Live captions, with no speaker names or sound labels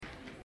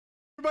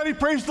Everybody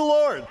praise the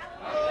Lord.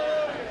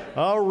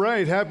 All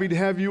right, happy to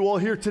have you all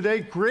here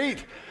today.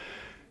 Great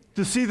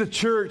to see the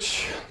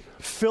church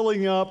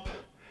filling up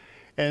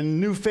and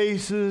new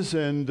faces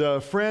and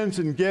friends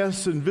and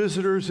guests and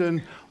visitors,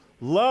 and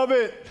love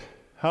it.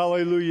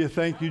 Hallelujah.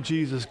 Thank you,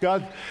 Jesus.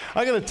 God,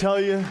 I got to tell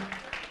you,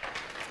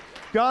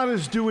 God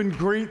is doing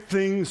great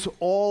things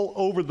all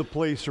over the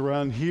place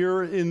around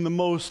here, in the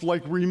most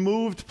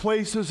removed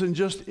places and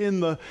just in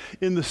the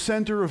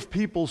center of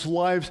people's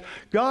lives.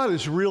 God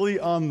is really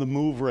on the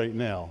move right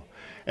now.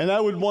 And I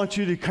would want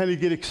you to kind of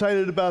get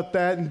excited about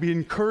that and be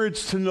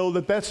encouraged to know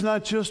that that's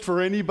not just for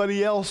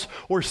anybody else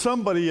or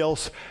somebody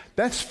else.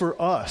 That's for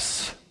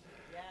us.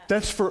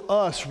 That's for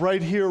us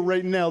right here,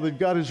 right now, that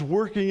God is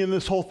working in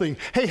this whole thing.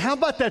 Hey, how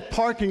about that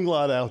parking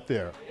lot out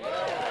there?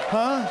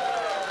 Huh?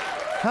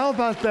 How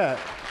about that?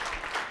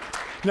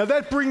 Now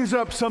that brings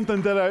up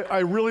something that I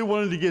really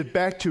wanted to get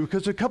back to,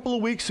 because a couple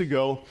of weeks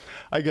ago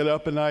I got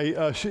up and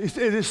it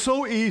is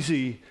so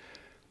easy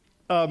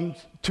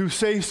to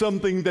say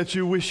something that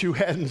you wish you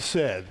hadn't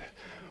said.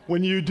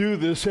 When you do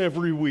this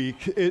every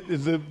week,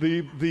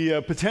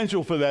 the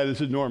potential for that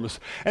is enormous.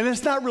 And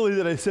it's not really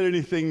that I said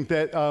anything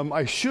that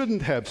I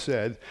shouldn't have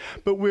said,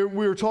 but we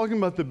were talking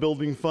about the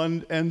building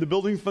fund, and the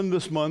building fund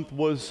this month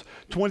was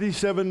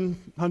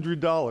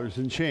 $2,700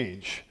 and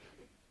change.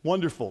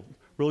 Wonderful.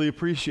 Really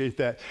appreciate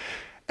that.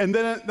 And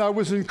then I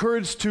was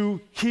encouraged to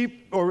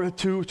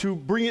to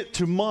bring it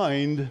to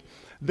mind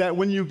that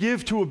when you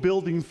give to a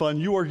building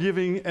fund, you are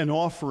giving an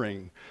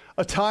offering.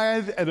 A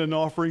tithe and an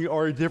offering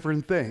are a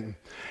different thing.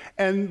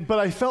 But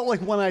I felt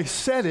like when I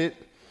said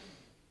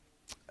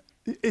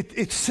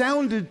it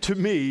sounded to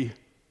me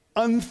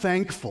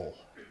unthankful.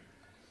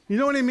 You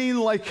know what I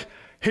mean? Like,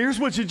 here's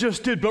what you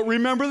just did, but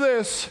remember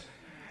this.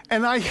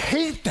 And I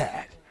hate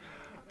that.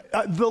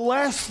 The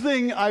last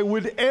thing I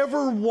would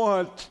ever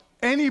want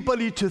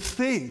anybody to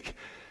think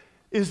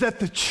is that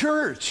the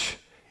church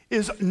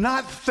is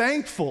not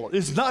thankful,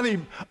 is not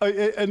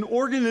an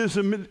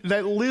organism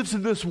that lives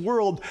in this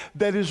world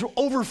that is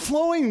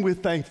overflowing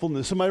with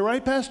thankfulness. Am I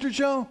right, Pastor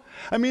Joe?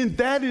 I mean,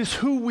 that is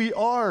who we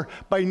are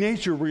by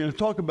nature. We're going to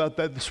talk about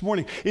that this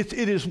morning. It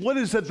is what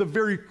is at the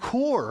very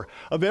core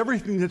of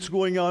everything that's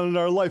going on in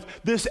our life,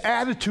 this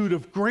attitude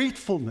of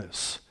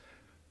gratefulness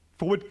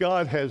for what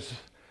God has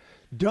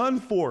done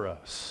for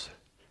us.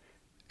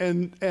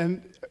 And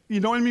you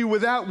know what I mean?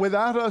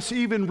 Without us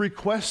even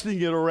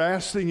requesting it or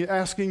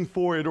asking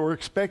for it or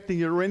expecting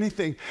it or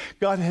anything,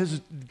 God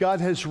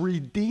has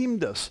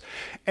redeemed us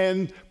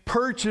and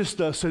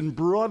purchased us and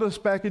brought us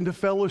back into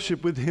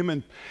fellowship with Him.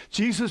 And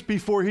Jesus,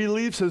 before He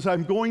leaves, says,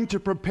 I'm going to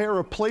prepare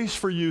a place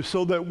for you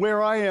so that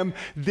where I am,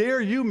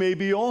 there you may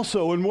be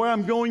also. And where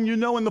I'm going, you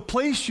know, and the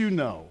place you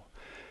know.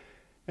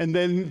 And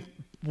then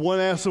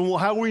one asks him, well,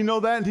 how do we know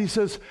that? And he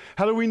says,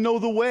 how do we know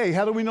the way?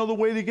 How do we know the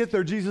way to get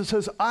there? Jesus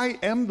says, I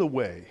am the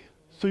way.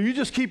 So you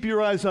just keep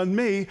your eyes on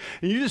me,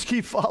 and you just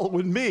keep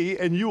following me,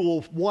 and you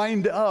will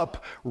wind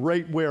up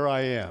right where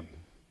I am.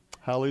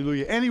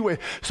 Hallelujah. Anyway,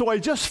 so I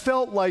just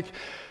felt like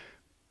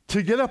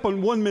to get up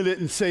on 1 minute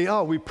and say,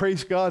 we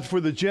praise God for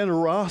the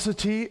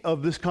generosity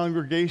of this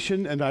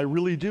congregation, and I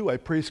really do. I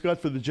praise God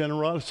for the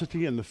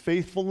generosity and the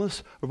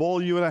faithfulness of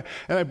all of you, and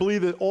I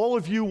believe that all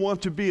of you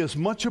want to be as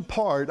much a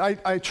part.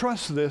 I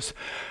trust this.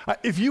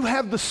 If you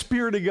have the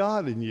Spirit of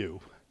God in you,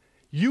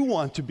 you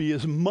want to be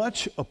as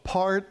much a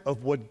part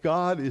of what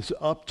God is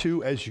up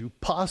to as you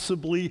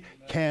possibly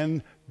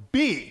can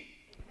be.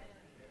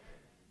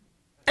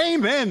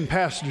 Amen,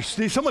 Pastor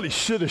Steve. Somebody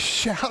should have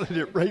shouted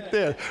it right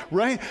there,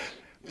 right?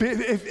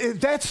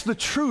 If that's the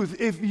truth.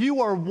 If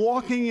you are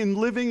walking and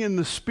living in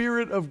the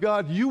Spirit of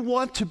God, you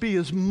want to be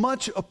as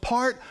much a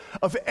part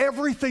of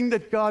everything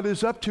that God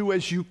is up to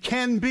as you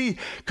can be,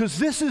 because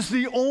this is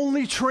the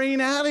only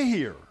train out of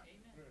here.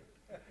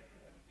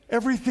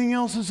 Everything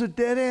else is a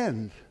dead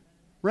end,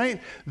 right?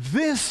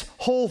 This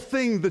whole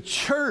thing, the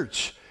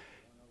church,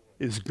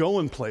 is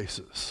going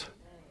places.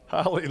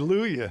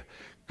 Hallelujah.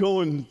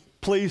 Going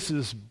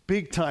places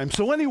big time.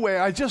 So anyway,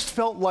 I just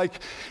felt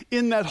like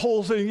in that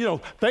whole thing,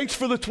 thanks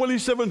for the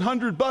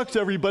 $2,700,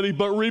 everybody,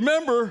 but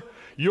remember,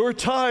 your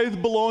tithe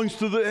belongs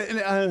to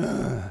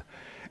the...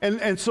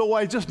 And so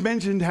I just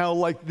mentioned how,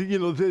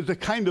 the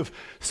kind of,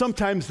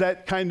 sometimes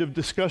that kind of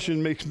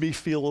discussion makes me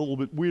feel a little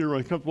bit weird or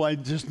uncomfortable. I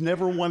just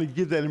never want to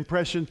give that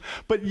impression.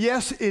 But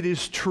yes, it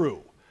is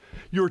true.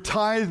 Your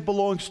tithe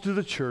belongs to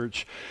the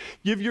church.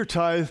 Give your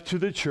tithe to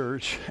the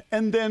church.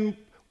 And then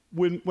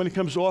when it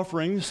comes to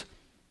offerings,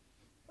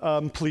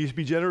 please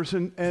be generous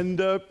and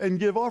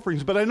give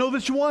offerings. But I know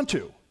that you want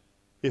to.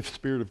 If the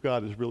Spirit of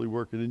God is really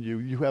working in you,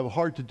 you have a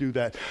heart to do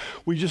that.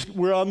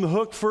 We're on the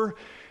hook for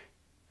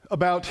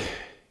about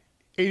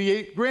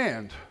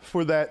 $88,000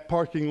 for that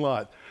parking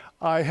lot.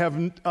 I have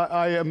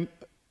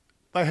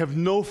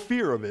no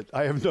fear of it.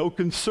 I have no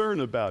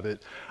concern about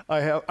it.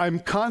 I'm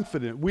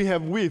confident.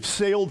 We've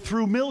sailed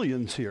through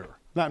millions here.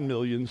 Not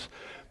millions,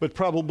 but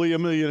probably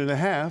 $1.5 million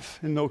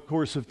in the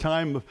course of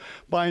time of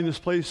buying this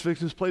place,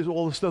 fixing this place,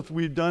 all the stuff that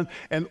we've done.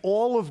 And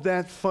all of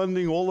that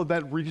funding, all of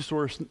that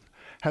resource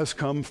has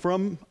come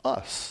from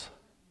us.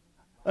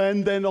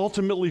 and then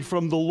ultimately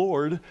from the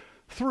Lord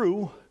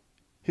through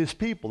his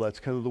people. That's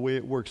kind of the way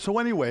it works. So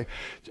anyway,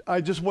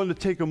 I just wanted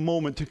to take a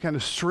moment to kind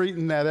of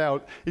straighten that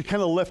out. It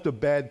kind of left a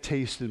bad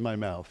taste in my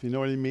mouth. You know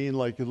what I mean?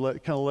 Like it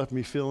kind of left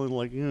me feeling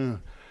like, ugh.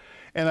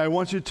 And I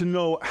want you to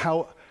know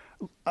how,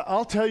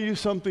 I'll tell you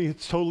something,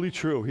 it's totally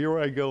true. Here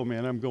I go,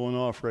 man. I'm going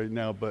off right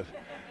now. But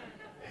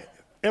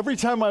every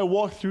time I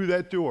walk through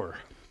that door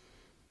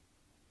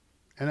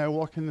and I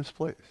walk in this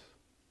place,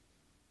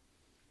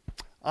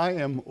 I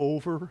am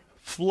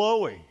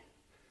overflowing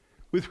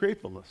with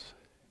gratefulness.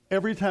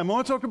 Every time. I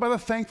want to talk about a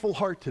thankful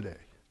heart today.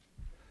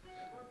 We're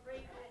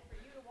grateful for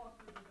you to walk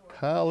through the door.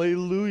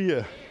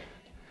 Hallelujah.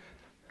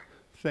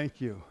 Thank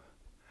you.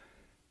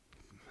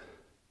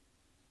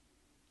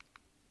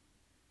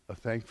 A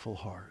thankful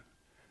heart.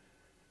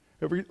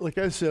 Like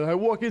I said, I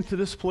walk into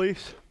this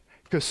place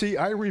because, see,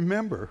 I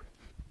remember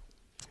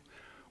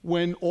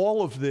when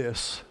all of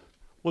this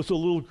was a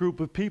little group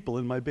of people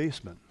in my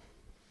basement.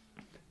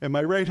 Am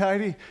I right,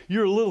 Heidi?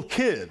 You're a little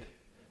kid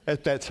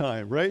at that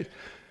time, right?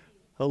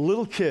 A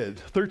little kid,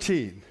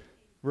 13,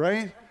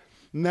 right?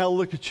 Now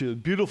look at you,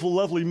 beautiful,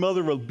 lovely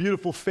mother, a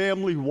beautiful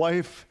family,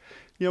 wife.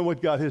 You know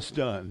what God has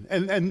done.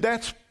 And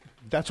that's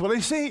what I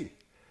see.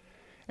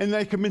 And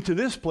I come into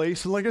this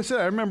place, and like I said,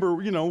 I remember,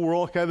 we're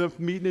all kind of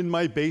meeting in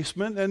my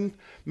basement and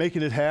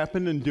making it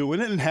happen and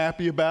doing it and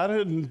happy about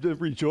it and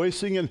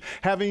rejoicing and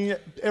having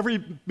every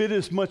bit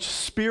as much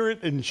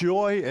spirit and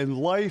joy and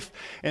life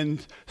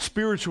and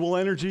spiritual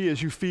energy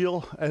as you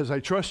feel, as I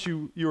trust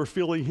you're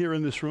feeling here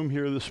in this room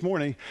here this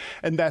morning.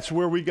 And that's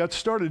where we got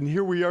started. And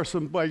here we are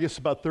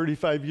about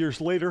 35 years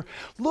later.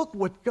 Look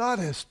what God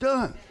has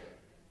done.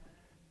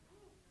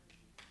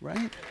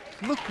 Right?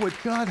 Look what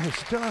God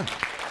has done.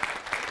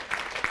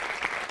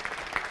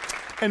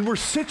 And we're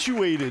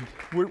situated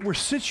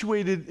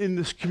in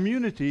this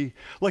community,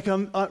 like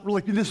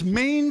in this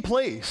main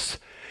place,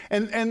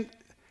 and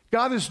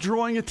God is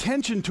drawing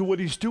attention to what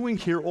he's doing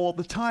here all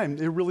the time.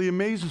 It really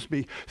amazes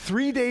me.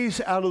 3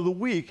 days out of the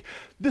week,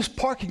 this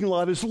parking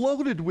lot is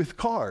loaded with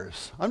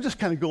cars. I'm just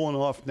kind of going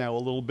off now a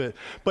little bit,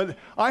 but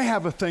I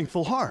have a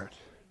thankful heart.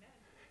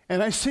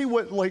 And I see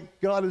what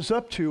God is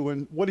up to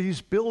and what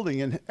he's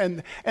building,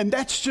 and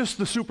that's just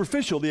the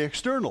superficial, the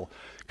external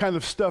kind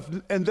of stuff.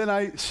 And then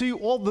I see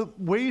all the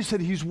ways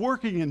that he's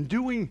working and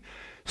doing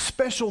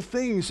special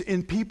things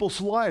in people's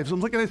lives.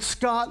 I'm looking at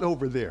Scott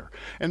over there,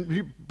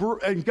 and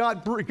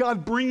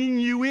God bringing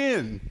you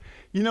in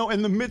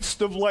the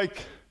midst of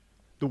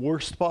the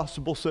worst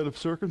possible set of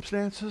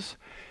circumstances.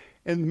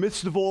 In the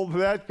midst of all of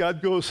that,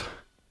 God goes,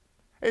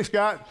 "Hey,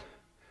 Scott,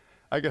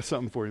 I got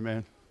something for you,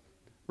 man."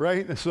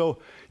 Right? And so,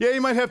 yeah, you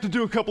might have to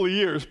do a couple of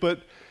years,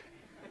 but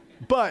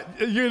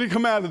you're going to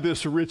come out of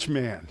this a rich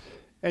man.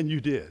 And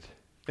you did.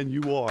 And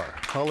you are.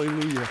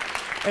 Hallelujah.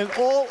 And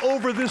all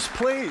over this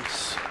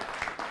place,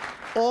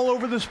 I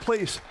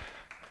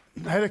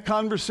had a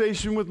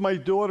conversation with my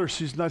daughter.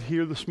 She's not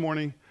here this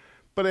morning,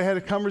 but I had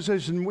a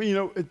conversation.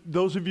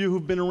 Those of you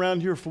who've been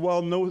around here for a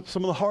while know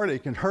some of the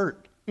heartache and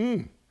hurt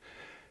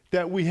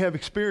that we have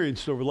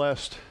experienced over the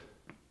last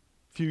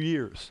few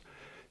years.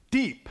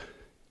 Deep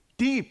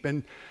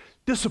and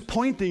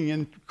disappointing,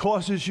 and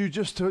causes you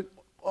just to,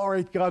 all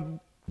right, God,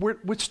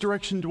 which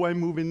direction do I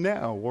move in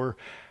now? Or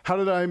how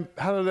did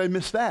I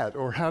miss that?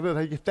 Or how did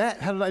I get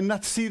that? How did I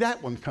not see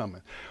that one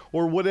coming?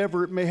 Or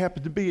whatever it may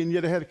happen to be. And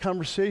yet I had a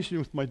conversation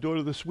with my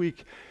daughter this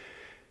week,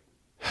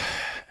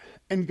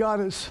 and God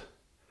is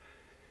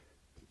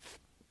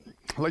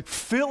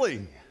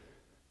filling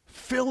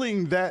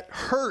that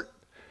hurt,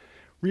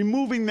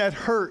 removing that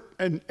hurt,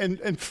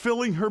 and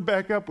filling her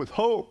back up with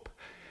hope.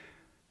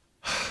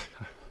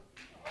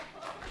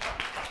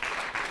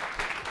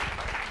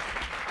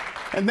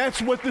 And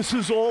that's what this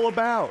is all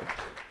about.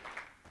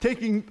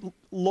 Taking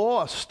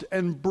lost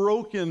and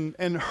broken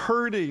and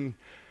hurting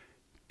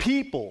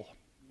people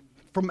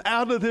from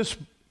out of this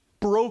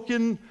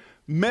broken,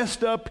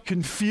 messed up,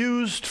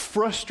 confused,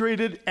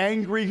 frustrated,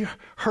 angry,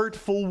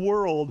 hurtful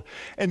world,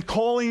 and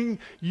calling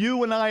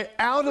you and I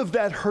out of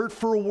that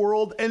hurtful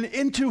world and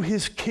into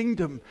his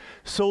kingdom,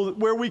 so that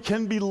where we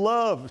can be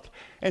loved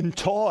and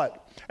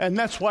taught. And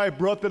that's why I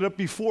brought that up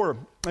before.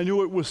 I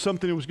knew it was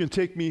something that was going to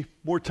take me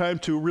more time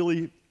to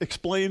really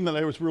explain than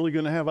I was really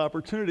going to have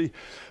opportunity.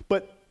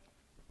 But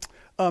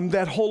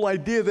that whole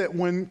idea that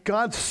when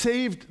God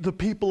saved the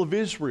people of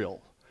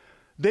Israel,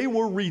 they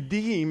were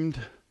redeemed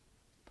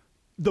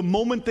the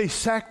moment they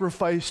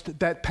sacrificed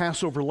that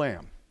Passover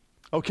lamb.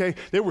 Okay?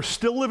 They were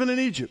still living in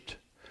Egypt.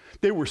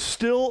 They were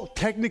still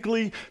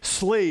technically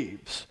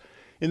slaves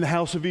in the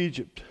house of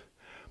Egypt.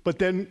 But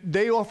then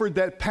they offered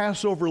that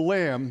Passover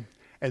lamb,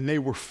 and they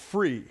were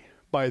free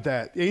by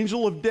that. The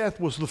angel of death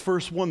was the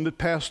first one that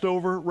passed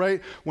over, right?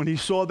 When he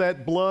saw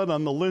that blood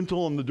on the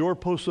lintel and the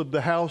doorpost of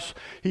the house,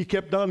 he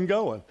kept on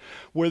going.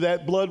 Where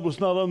that blood was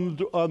not on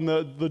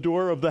the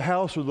door of the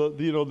house, or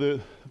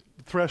the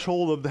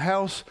threshold of the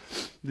house,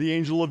 the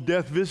angel of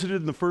death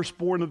visited, and the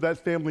firstborn of that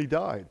family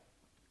died.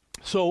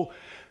 So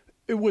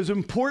it was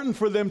important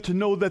for them to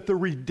know that the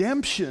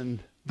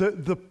redemption,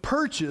 the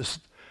purchase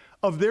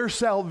of their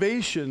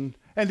salvation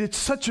And it's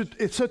such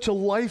a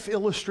life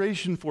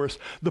illustration for us.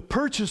 The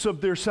purchase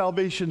of their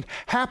salvation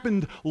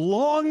happened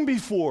long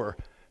before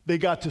they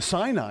got to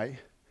Sinai.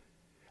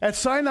 At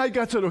Sinai,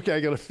 God said, okay, I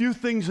got a few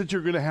things that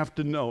you're going to have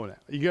to know now.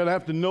 You're going to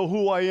have to know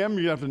who I am.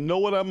 You're going to have to know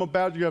what I'm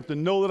about. You have to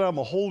know that I'm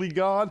a holy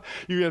God.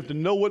 You're going to have to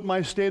know what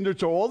my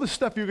standards are. All this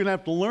stuff, you're going to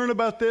have to learn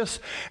about this,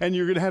 and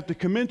you're going to have to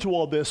come into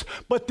all this.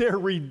 But their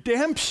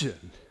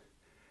redemption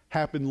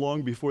happened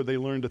long before they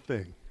learned a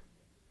thing.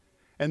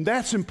 And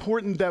that's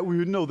important that we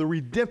would know.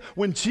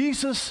 When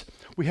Jesus,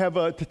 we have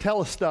a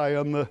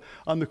tetelestai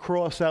on the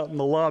cross out in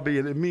the lobby,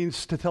 and it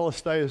means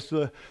tetelestai is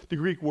the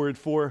Greek word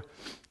for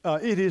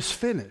it is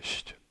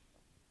finished.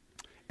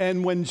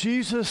 And when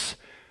Jesus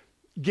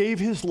gave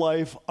his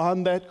life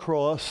on that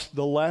cross,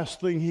 the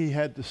last thing he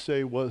had to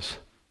say was,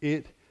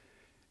 it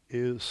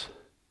is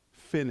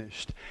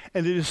finished.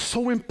 And it is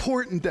so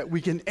important that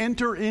we can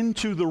enter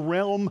into the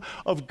realm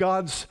of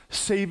God's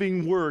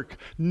saving work,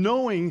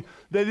 knowing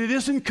that it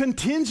isn't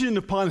contingent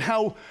upon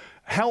how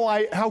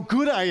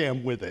good I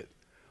am with it,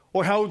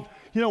 or how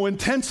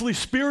intensely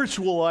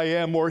spiritual I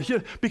am,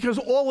 because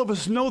all of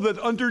us know that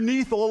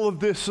underneath all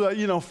of this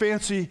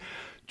fancy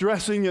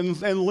dressing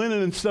and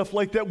linen and stuff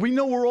like that, we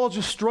know we're all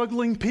just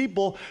struggling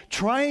people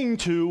trying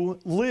to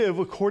live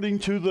according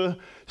to the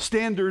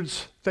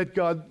standards that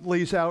God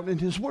lays out in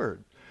his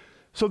word.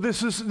 So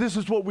this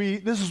is what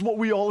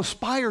we all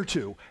aspire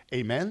to.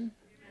 Amen?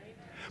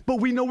 But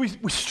we know we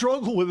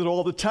struggle with it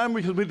all the time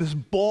because we have this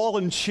ball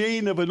and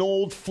chain of an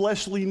old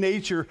fleshly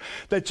nature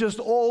that just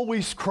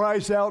always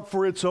cries out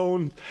for its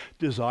own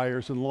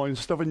desires and longings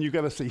and stuff. And you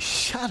got to say,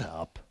 shut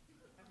up.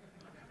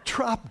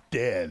 Drop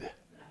dead.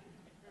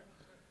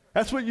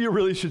 That's what you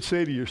really should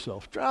say to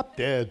yourself. Drop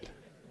dead.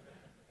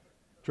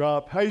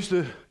 I used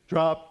to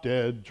drop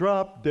dead,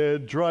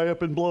 dry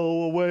up and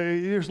blow away.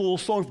 Here's a little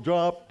song,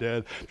 drop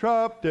dead,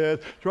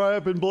 dry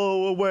up and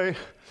blow away.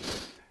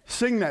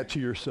 Sing that to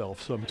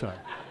yourself sometime.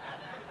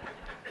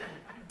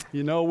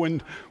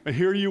 When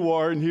here you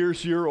are, and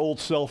here's your old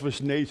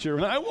selfish nature,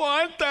 and I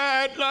want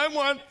that, and I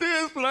want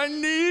this, and I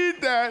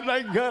need that, and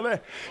I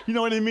gotta, you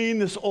know what I mean?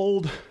 This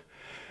old,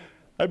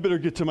 I better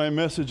get to my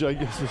message, I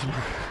guess.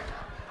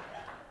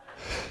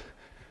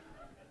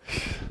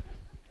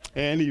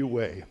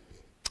 Anyway,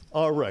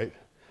 all right.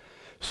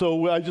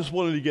 So I just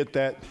wanted to get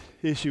that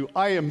issue.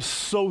 I am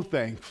so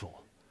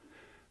thankful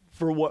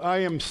for what I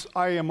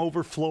am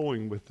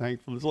overflowing with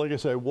thankfulness. Like I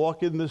said, I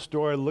walk in this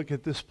door, I look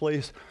at this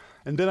place,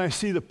 and then I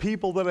see the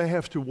people that I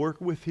have to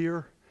work with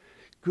here.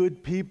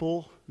 Good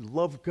people,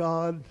 love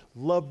God,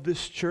 love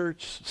this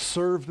church,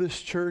 serve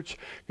this church.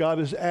 God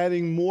is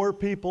adding more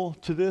people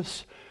to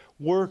this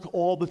work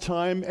all the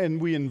time,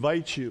 and we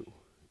invite you.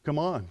 Come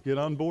on, get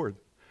on board.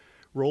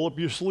 Roll up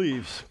your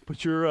sleeves.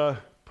 Put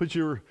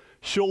your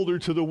shoulder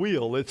to the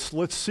wheel.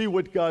 Let's see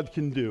what God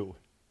can do.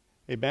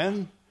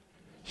 Amen?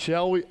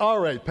 Shall we? All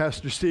right,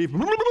 Pastor Steve.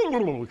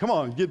 Come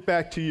on, get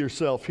back to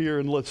yourself here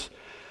and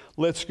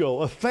let's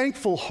go. A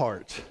thankful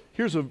heart.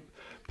 Here's a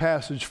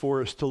passage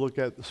for us to look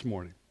at this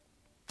morning.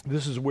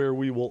 This is where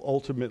we will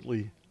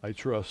ultimately, I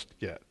trust,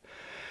 get.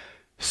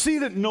 See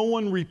that no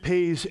one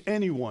repays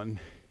anyone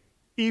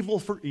evil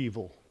for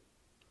evil,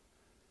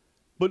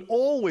 but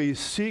always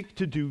seek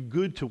to do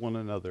good to one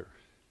another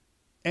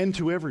and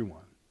to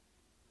everyone.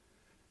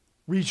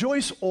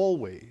 Rejoice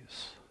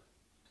always.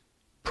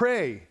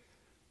 Pray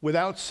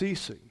without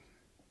ceasing.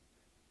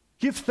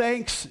 Give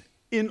thanks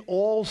in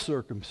all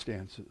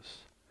circumstances,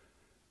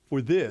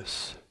 for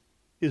this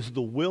is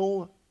the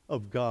will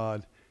of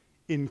God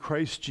in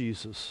Christ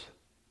Jesus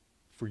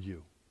for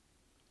you.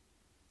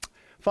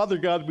 Father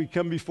God, we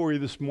come before you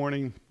this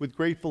morning with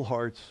grateful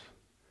hearts.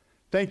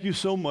 Thank you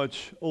so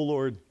much, O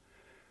Lord,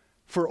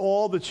 for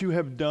all that you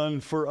have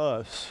done for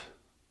us.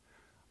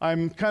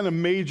 I'm kind of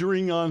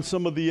majoring on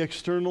some of the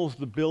externals,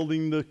 the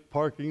building, the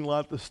parking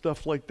lot, the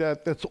stuff like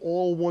that. That's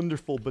all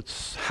wonderful,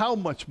 but how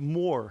much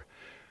more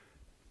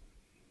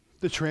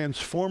the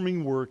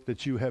transforming work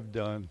that you have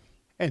done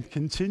and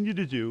continue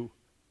to do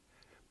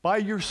by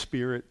your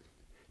Spirit,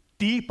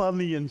 deep on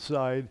the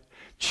inside,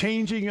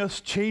 changing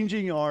us,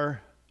 changing our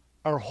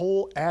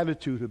whole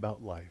attitude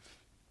about life,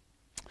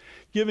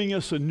 giving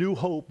us a new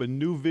hope, a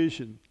new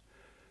vision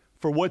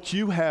for what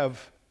you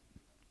have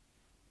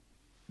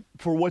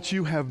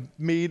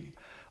made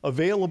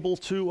available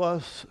to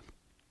us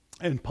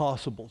and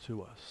possible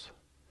to us.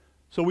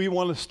 So we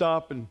want to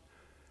stop and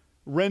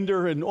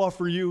render and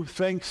offer you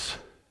thanks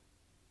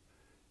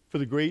for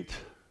the great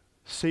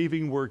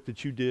saving work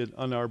that you did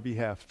on our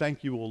behalf.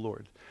 Thank you, O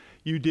Lord.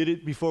 You did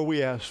it before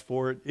we asked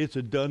for it. It's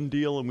a done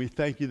deal, and we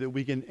thank you that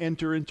we can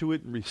enter into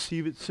it and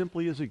receive it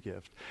simply as a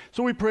gift.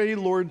 So we pray,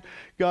 Lord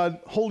God,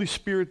 Holy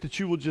Spirit, that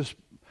you will just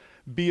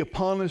be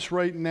upon us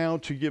right now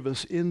to give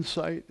us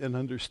insight and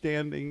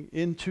understanding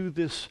into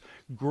this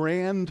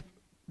grand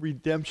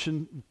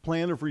redemption,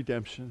 plan of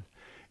redemption.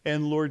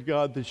 And Lord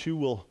God, that you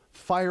will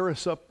fire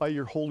us up by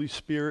your Holy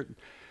Spirit.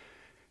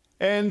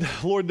 And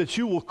Lord, that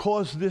you will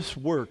cause this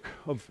work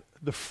of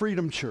the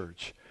Freedom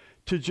Church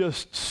to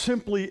just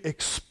simply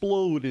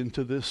explode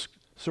into this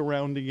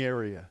surrounding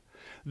area.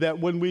 that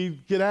when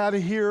we get out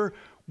of here,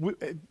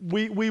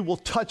 we will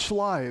touch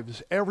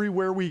lives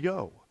everywhere we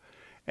go,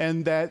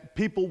 and that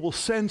people will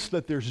sense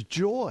that there's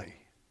joy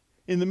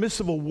in the midst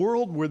of a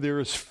world where there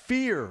is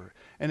fear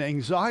and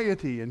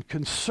anxiety and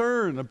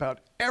concern about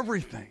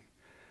everything,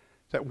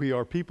 that we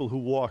are people who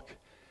walk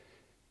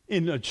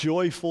in a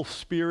joyful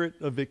spirit,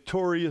 a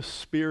victorious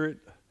spirit,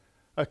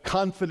 a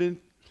confident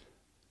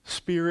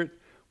spirit.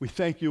 We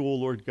thank you, O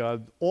Lord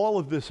God. All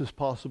of this is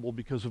possible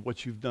because of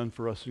what you've done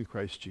for us in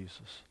Christ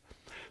Jesus.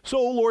 So,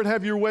 O Lord,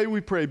 have your way,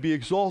 we pray. Be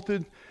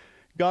exalted.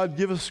 God,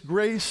 give us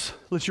grace.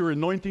 Let your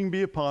anointing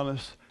be upon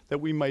us, that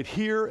we might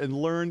hear and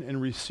learn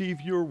and receive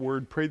your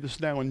word. Pray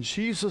this now in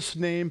Jesus'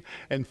 name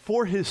and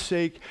for his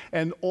sake.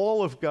 And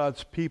all of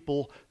God's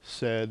people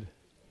said,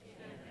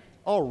 amen.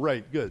 All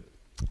right, good.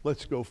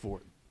 Let's go for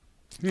it.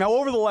 Now,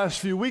 over the last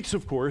few weeks,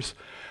 of course,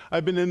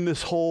 I've been in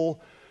this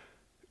whole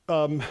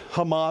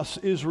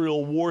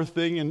Hamas-Israel war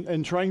thing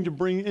and trying to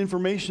bring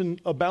information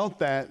about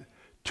that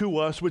to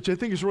us, which I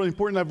think is really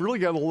important. I've really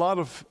got a lot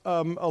of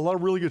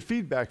really good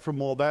feedback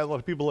from all that. A lot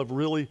of people have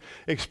really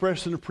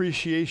expressed an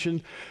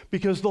appreciation,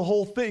 because the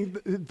whole thing,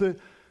 the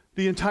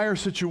entire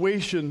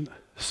situation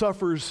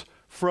suffers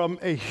from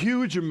a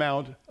huge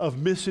amount of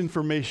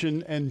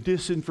misinformation and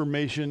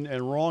disinformation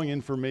and wrong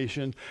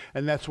information,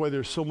 and that's why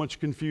there's so much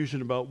confusion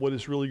about what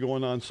is really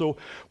going on. So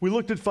we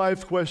looked at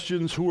 5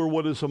 questions: who or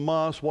what is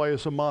Hamas? Why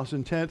is Hamas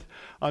intent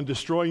on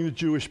destroying the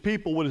Jewish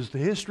people? What is the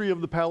history of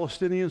the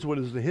Palestinians? What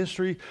is the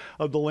history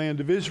of the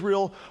land of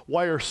Israel?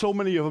 Why are so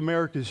many of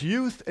America's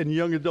youth and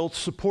young adults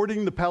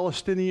supporting the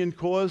Palestinian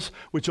cause,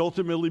 which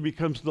ultimately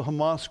becomes the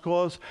Hamas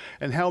cause?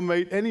 And how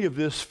might any of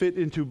this fit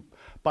into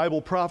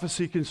Bible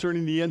prophecy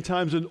concerning the end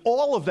times? And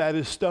all of that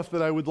is stuff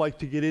that I would like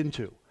to get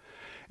into.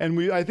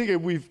 And I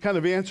think we've kind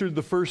of answered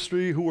the first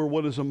 3, who or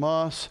what is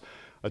Hamas,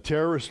 a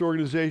terrorist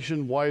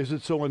organization. Why is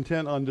it so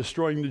intent on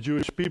destroying the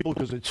Jewish people?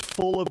 Because it's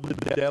full of the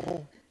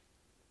devil.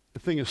 The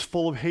thing is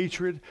full of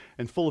hatred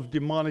and full of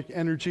demonic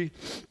energy.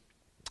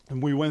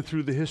 And we went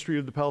through the history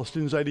of the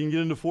Palestinians. I didn't get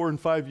into 4 and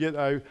 5 yet.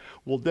 I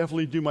will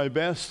definitely do my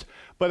best.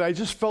 But I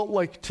just felt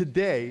like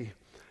today,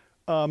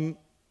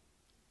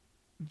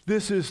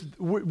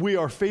 we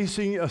are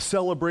facing a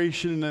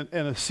celebration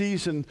and a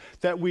season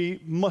that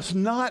we must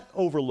not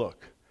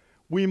overlook.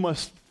 We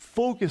must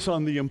focus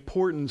on the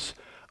importance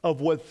of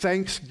what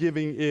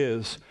Thanksgiving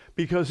is,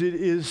 because it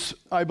is,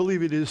 I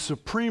believe it is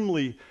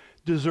supremely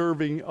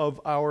deserving of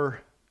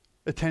our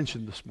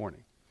attention this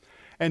morning.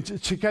 And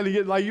to kind of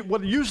get, like,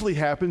 what usually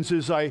happens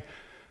is I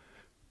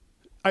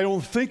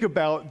don't think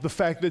about the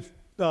fact that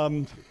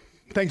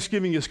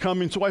Thanksgiving is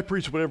coming, so I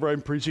preach whatever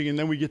I'm preaching, and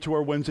then we get to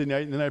our Wednesday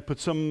night, and then I put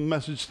some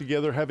message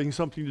together having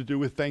something to do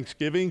with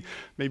Thanksgiving,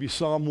 maybe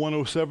Psalm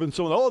 107,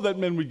 so that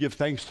men would give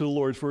thanks to the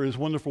Lord for his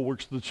wonderful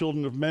works to the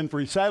children of men, for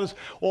he satisfies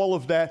all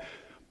of that.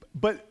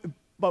 But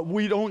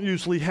we don't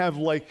usually have,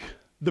 like,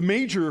 the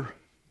major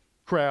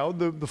crowd,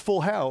 the full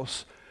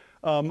house,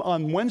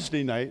 on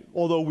Wednesday night,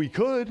 although we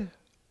could,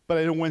 but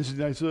I know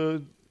Wednesday nights,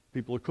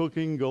 people are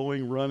cooking,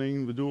 going,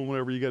 running, doing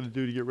whatever you got to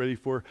do to get ready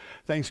for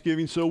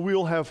Thanksgiving. So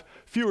we'll have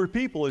fewer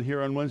people in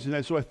here on Wednesday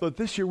night. So I thought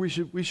this year we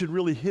should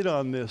really hit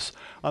on this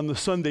on the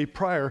Sunday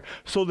prior,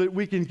 so that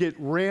we can get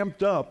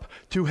ramped up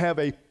to have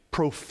a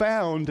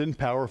profound and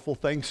powerful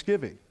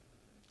Thanksgiving.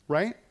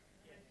 Right?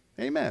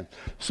 Yes. Amen.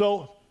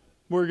 So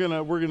we're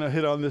gonna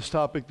hit on this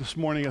topic this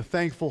morning: a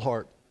thankful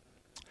heart.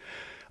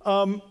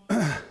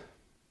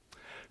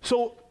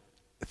 So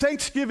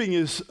Thanksgiving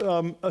is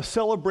a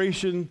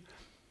celebration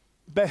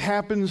that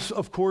happens,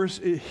 of course,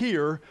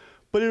 here,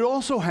 but it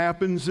also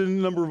happens in a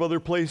number of other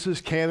places: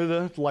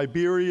 Canada,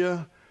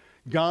 Liberia,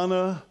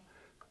 Ghana.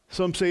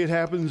 Some say it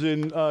happens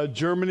in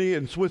Germany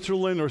and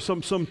Switzerland, or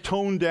some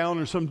toned down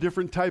or some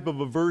different type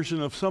of a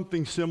version of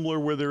something similar,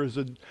 where there is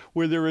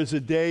a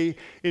day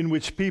in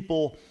which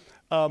people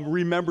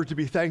remember to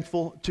be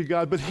thankful to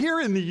God. But here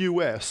in the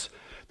U.S.,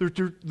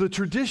 the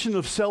tradition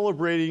of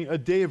celebrating a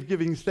day of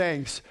giving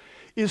thanks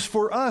is,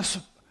 for us,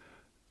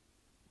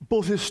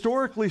 both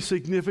historically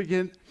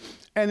significant,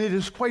 and it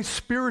is quite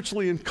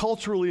spiritually and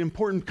culturally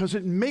important, because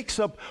it makes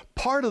up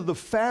part of the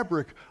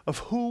fabric of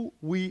who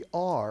we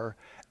are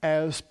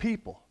as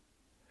people.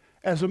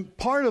 As a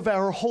part of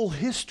our whole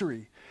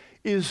history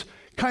is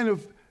kind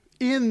of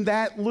in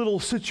that little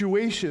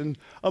situation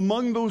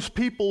among those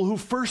people who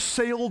first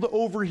sailed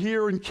over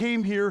here and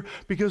came here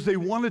because they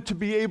wanted to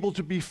be able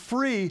to be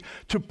free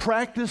to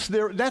practice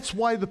that's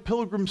why the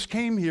pilgrims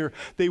came here.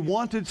 They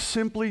wanted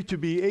simply to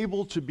be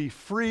able to be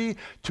free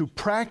to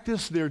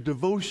practice their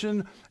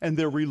devotion and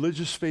their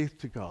religious faith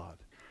to God.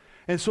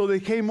 And so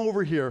they came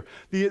over here.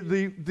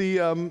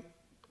 The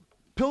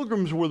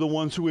pilgrims were the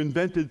ones who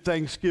invented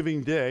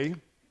Thanksgiving Day.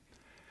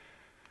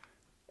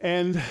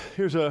 And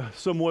here's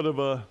somewhat of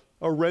a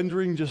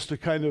rendering, just to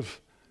kind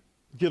of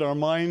get our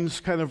minds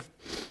kind of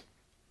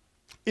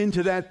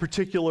into that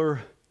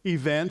particular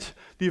event.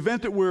 The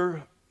event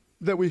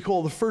that we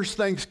call the first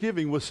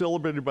Thanksgiving was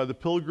celebrated by the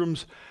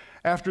Pilgrims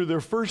after their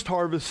first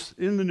harvest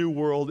in the New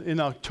World in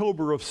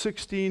October of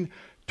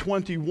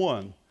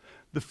 1621.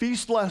 The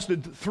feast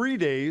lasted 3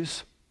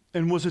 days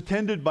and was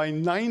attended by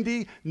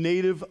 90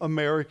 Native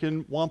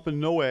American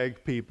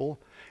Wampanoag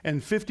people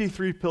and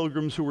 53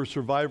 pilgrims who were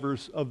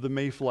survivors of the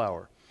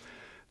Mayflower.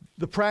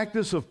 The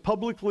practice of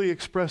publicly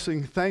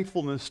expressing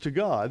thankfulness to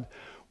God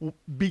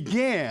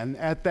began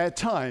at that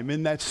time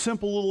in that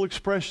simple little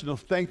expression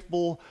of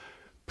thankful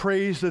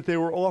praise that they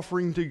were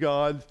offering to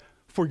God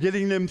for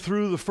getting them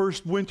through the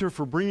first winter,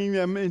 for bringing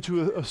them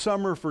into a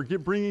summer, for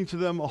bringing to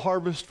them a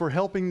harvest, for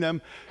helping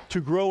them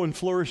to grow and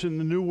flourish in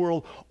the new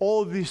world.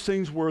 All of these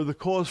things were the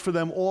cause for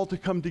them all to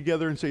come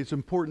together and say it's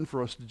important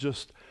for us to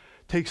just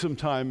take some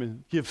time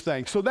and give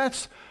thanks. So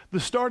that's the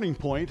starting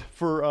point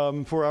for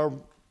our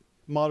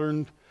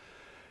modern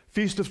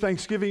Feast of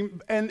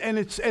Thanksgiving, and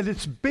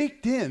it's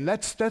baked in.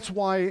 That's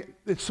why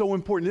it's so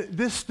important.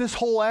 This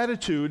whole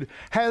attitude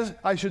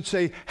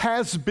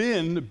has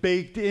been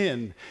baked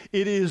in.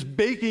 It is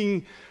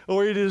baking,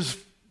 or it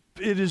is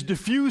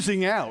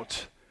diffusing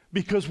out,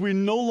 because we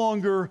no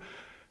longer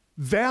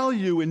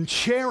value and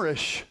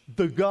cherish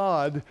the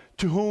God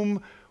to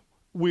whom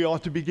we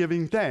ought to be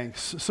giving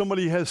thanks.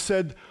 Somebody has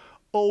said,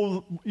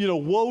 "Oh,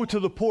 woe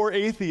to the poor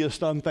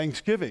atheist on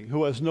Thanksgiving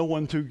who has no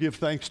one to give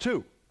thanks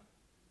to."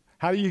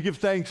 How do you give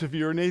thanks if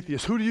you're an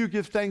atheist? Who do you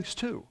give thanks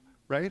to,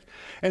 right?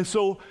 And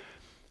so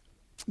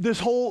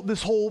this whole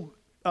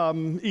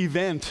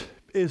event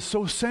is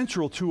so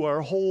central to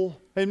our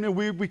whole, and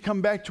we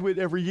come back to it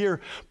every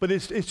year, but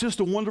it's just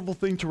a wonderful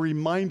thing to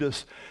remind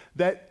us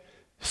that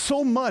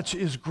so much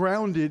is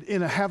grounded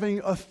in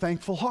having a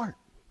thankful heart.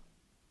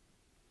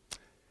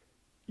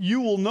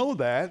 You will know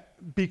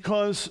that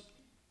because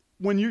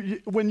when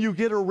you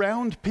get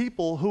around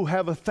people who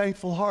have a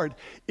thankful heart,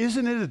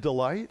 isn't it a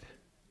delight?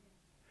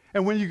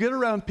 And when you get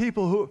around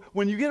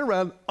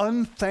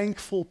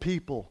unthankful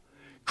people,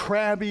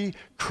 crabby,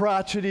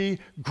 crotchety,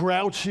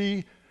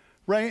 grouchy,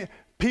 right?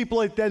 People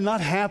like that,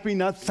 not happy,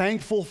 not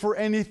thankful for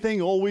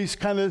anything, always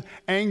kind of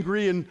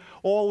angry and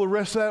all the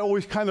rest of that,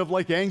 always kind of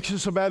like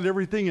anxious about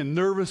everything and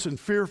nervous and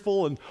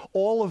fearful and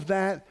all of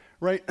that,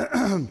 right?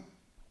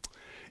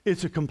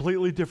 It's a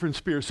completely different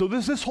spirit. So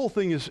this whole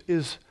thing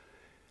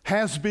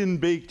has been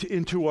baked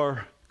into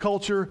our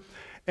culture.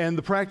 And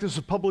the practice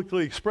of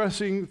publicly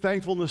expressing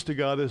thankfulness to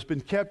God has been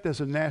kept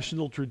as a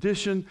national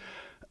tradition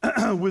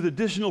with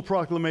additional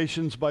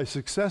proclamations by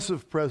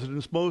successive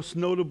presidents, most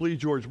notably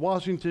George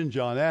Washington,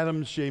 John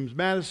Adams, James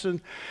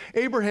Madison,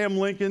 Abraham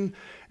Lincoln,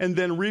 and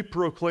then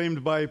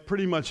reproclaimed by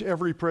pretty much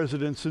every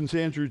president since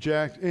Andrew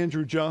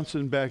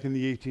Johnson back in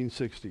the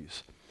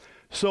 1860s.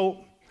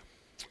 So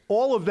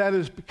all of that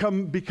has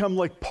become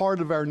like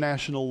part of our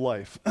national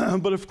life.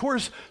 But of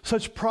course,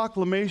 such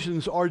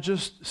proclamations are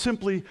just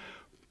simply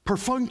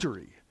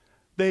perfunctory.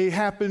 They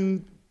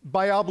happen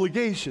by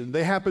obligation.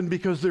 They happen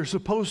because they're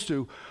supposed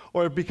to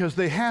or because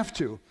they have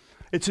to.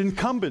 It's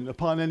incumbent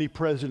upon any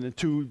president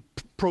to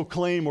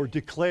proclaim or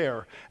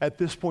declare at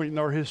this point in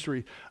our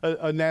history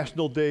a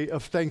national day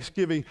of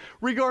thanksgiving,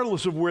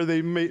 regardless of where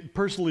they may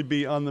personally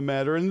be on the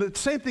matter. And the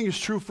same thing is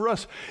true for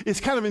us. It's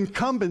kind of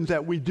incumbent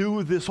that we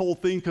do this whole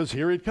thing because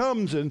here it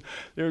comes, and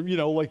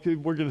like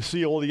we're going to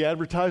see all the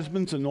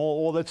advertisements and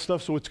all that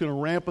stuff, so it's going to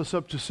ramp us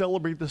up to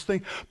celebrate this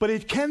thing. But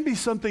it can be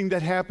something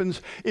that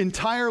happens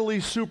entirely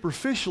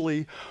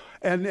superficially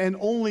and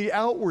only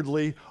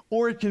outwardly,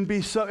 or it can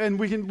be and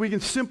we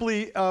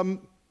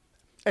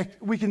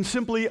can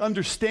simply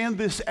understand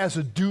this as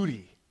a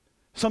duty,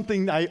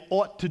 something I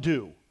ought to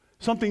do,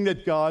 something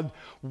that God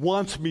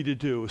wants me to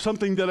do,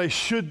 something that I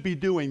should be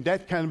doing,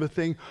 that kind of a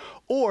thing.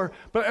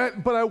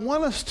 But I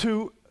want us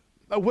to,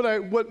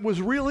 what was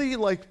really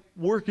like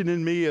working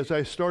in me as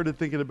I started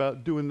thinking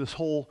about doing this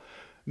whole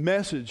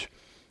message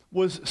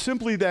was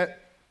simply that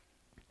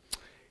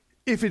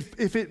if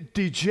it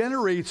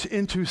degenerates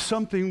into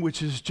something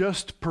which is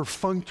just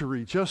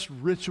perfunctory, just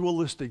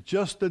ritualistic,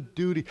 just a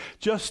duty,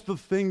 just the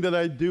thing that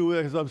I do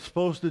as I'm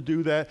supposed to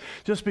do that,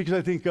 just because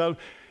I think God,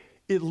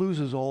 it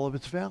loses all of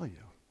its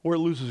value, or it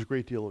loses a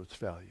great deal of its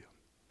value.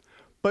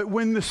 But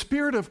when the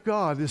Spirit of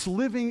God is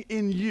living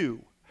in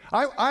you,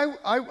 I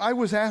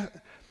was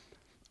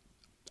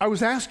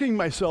asking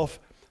myself,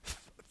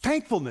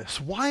 thankfulness,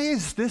 why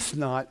is this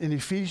not in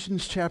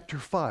Ephesians chapter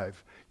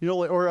 5?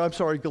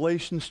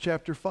 Galatians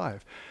chapter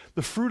 5.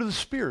 The fruit of the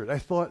Spirit. I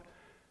thought,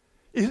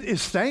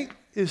 is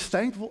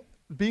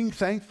being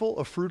thankful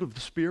a fruit of the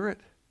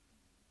Spirit?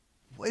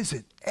 Is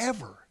it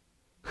ever?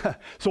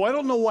 So I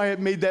don't know why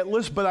it made that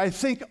list, but I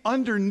think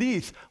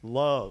underneath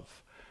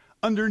love,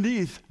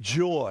 underneath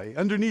joy,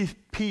 underneath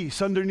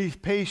peace,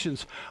 underneath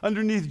patience,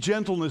 underneath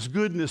gentleness,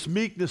 goodness,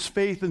 meekness,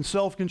 faith, and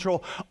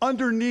self-control,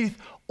 underneath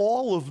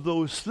all of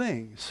those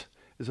things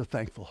is a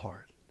thankful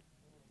heart.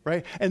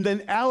 Right? And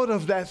then out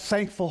of that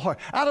thankful heart,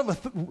 out of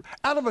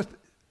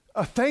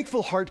a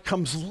thankful heart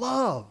comes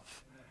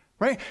love,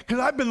 right? Because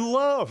I've been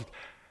loved.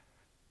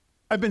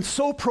 I've been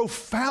so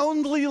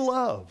profoundly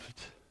loved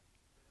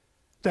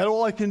that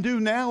all I can do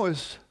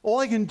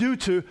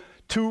to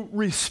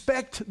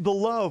respect the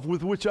love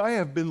with which I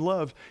have been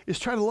loved is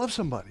try to love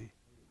somebody.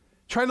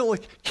 Try to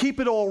keep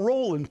it all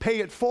rolling, pay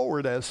it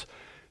forward, as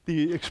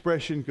the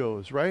expression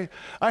goes, right?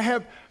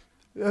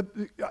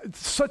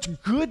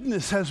 such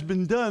goodness has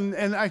been done,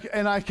 and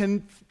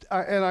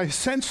I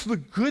sense the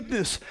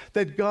goodness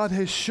that God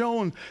has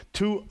shown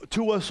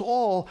to us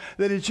all,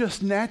 that it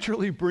just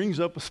naturally brings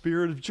up a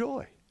spirit of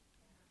joy.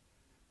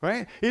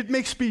 Right? It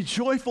makes me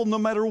joyful no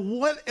matter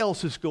what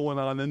else is going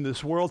on in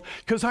this world,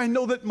 because I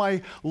know that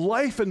my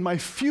life and my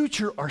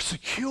future are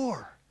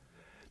secure.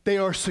 They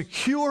are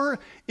secure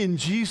in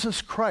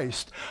Jesus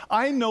Christ.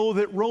 I know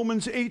that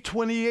Romans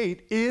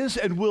 8:28 is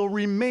and will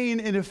remain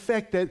in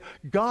effect, that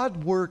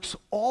God works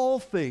all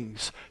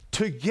things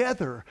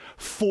together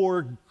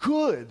for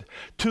good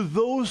to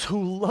those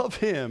who love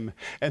him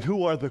and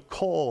who are the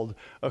called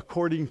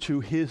according to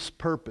his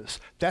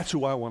purpose. That's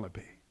who I want to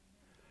be.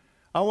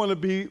 I want to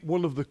be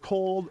one of the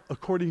called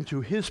according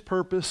to his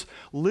purpose,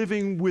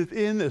 living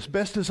within as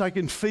best as I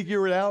can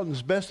figure it out and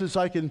as best as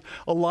I can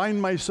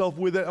align myself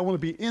with it. I want to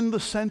be in the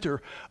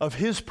center of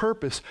his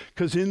purpose,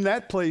 because in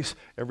that place,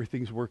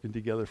 everything's working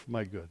together for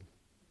my good.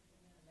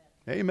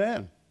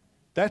 Amen.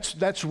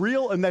 That's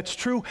real and that's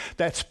true.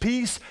 That's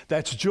peace,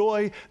 that's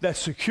joy, that's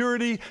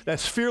security,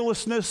 that's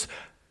fearlessness.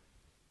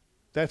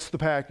 That's the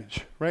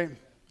package, right?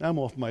 I'm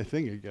off my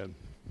thing again.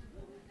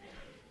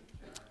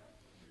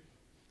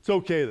 It's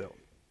okay, though.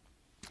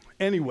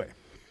 Anyway,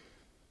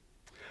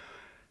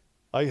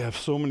 I have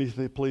so many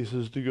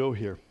places to go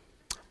here.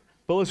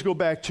 But let's go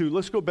back to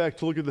look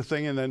at the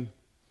thing, and then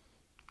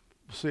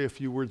say a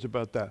few words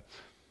about that.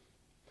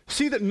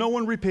 See that no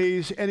one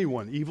repays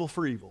anyone evil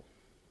for evil,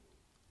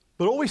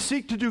 but always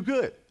seek to do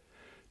good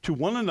to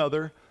one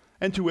another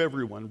and to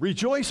everyone.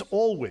 Rejoice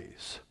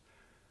always.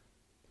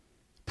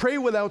 Pray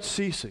without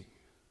ceasing.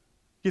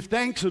 Give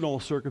thanks in all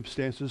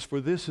circumstances,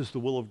 for this is the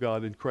will of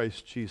God in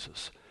Christ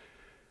Jesus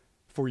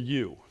for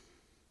you.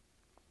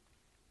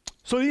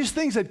 So these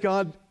things that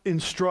God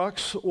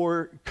instructs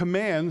or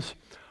commands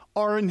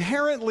are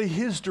inherently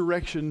his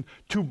direction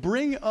to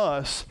bring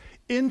us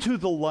into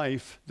the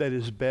life that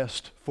is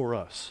best for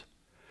us.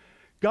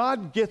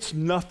 God gets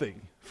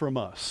nothing from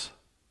us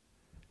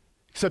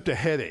except a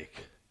headache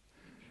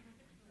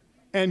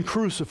and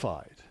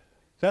crucified.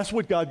 That's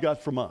what God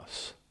got from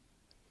us.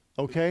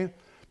 Okay?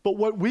 But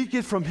what we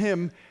get from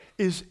him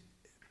is,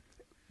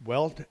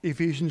 well,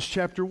 Ephesians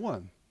chapter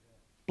 1.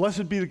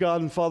 Blessed be the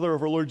God and Father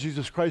of our Lord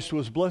Jesus Christ, who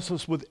has blessed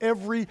us with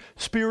every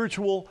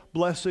spiritual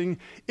blessing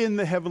in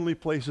the heavenly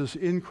places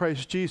in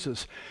Christ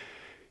Jesus.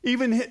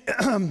 Even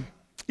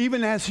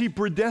as he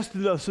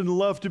predestined us in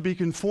love to be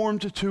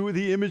conformed to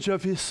the image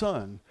of his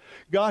Son.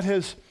 God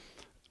has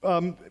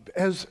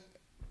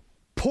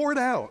poured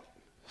out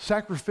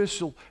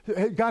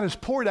God has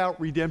poured out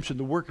redemption,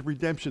 the work of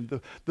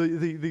redemption,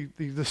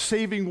 the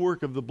saving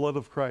work of the blood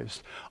of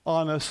Christ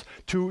on us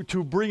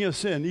to bring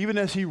us in, even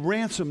as he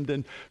ransomed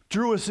and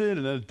drew us in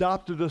and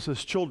adopted us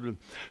as children.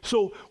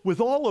 So with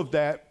all of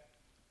that,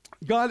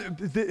 God,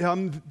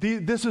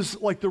 this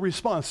is like the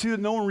response. See that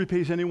no one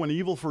repays anyone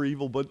evil for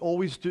evil, but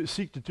always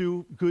seek to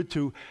do good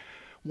to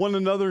one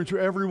another and to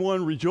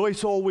everyone.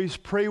 Rejoice always,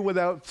 pray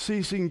without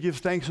ceasing, give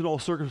thanks in all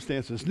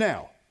circumstances.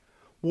 Now,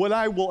 what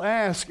I will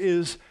ask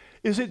is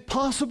it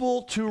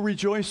possible to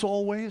rejoice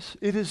always?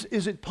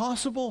 Is it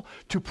possible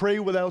to pray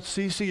without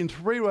ceasing? And to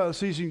pray without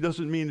ceasing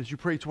doesn't mean that you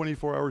pray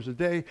 24 hours a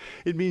day.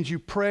 It means you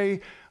pray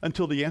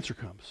until the answer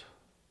comes.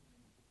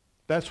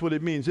 That's what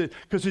it means.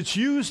 Because it's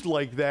used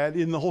like that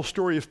in the whole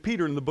story of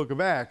Peter in the book of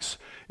Acts.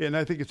 And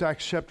I think it's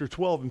Acts chapter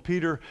 12. And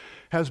Peter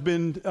has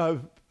been...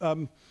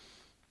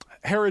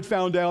 Herod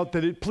found out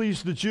that it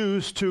pleased the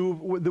Jews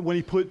when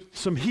he put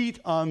some heat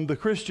on the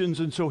Christians,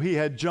 and so he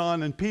had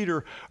John and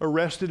Peter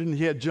arrested, and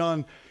he had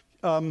John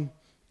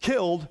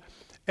killed,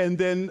 and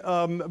then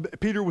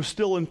Peter was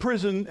still in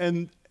prison,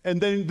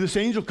 and then this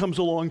angel comes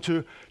along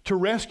to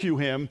rescue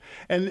him,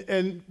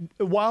 and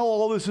while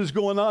all this is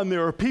going on,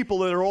 there are people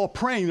that are all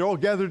praying. They're all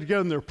gathered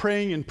together, and they're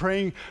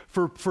praying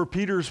for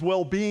Peter's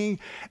well-being,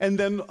 and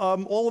then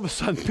all of a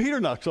sudden, Peter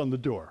knocks on the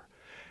door.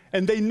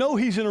 And they know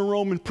he's in a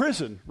Roman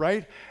prison,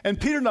 right? And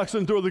Peter knocks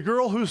on the door. The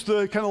girl who's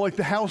the kind of like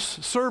the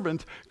house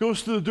servant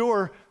goes to the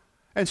door,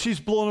 and she's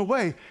blown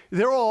away.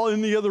 They're all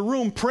in the other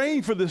room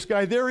praying for this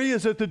guy. There he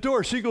is at the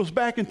door. She goes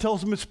back and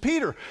tells him it's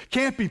Peter.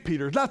 Can't be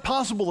Peter. It's not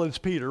possible that it's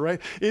Peter,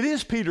 right? It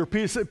is Peter.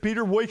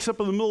 Peter wakes up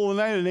in the middle of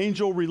the night. An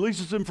angel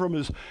releases him from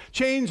his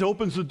chains,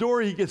 opens the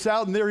door. He gets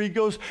out, and there he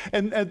goes.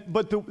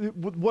 But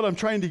what I'm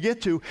trying to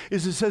get to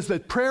is it says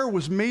that prayer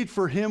was made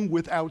for him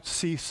without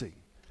ceasing.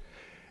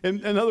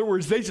 In other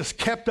words, they just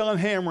kept on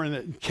hammering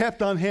it and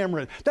kept on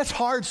hammering it. That's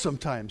hard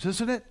sometimes,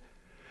 isn't it?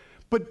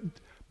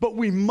 But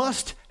we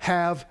must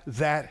have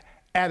that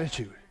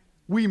attitude.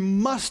 We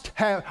must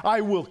have,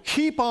 I will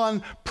keep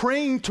on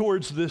praying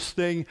towards this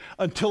thing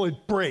until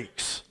it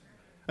breaks,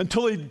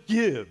 until it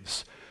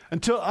gives,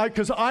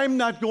 because I'm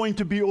not going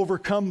to be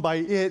overcome by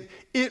it.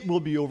 It will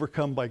be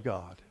overcome by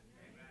God.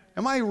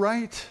 Am I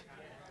right?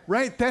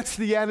 Right? That's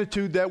the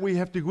attitude that we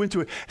have to go into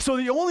it. So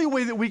the only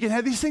way that we can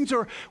have these things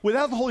are,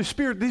 without the Holy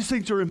Spirit, these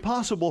things are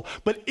impossible.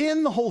 But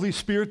in the Holy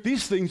Spirit,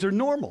 these things are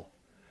normal.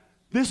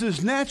 This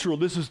is natural.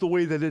 This is the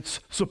way that it's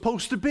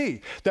supposed to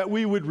be, that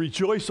we would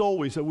rejoice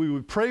always, that we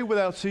would pray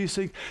without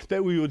ceasing,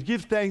 that we would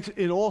give thanks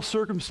in all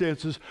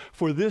circumstances,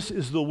 for this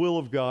is the will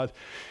of God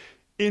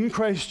in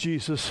Christ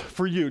Jesus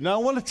for you. Now,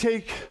 I want to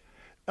take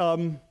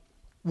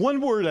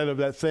one word out of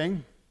that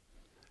thing,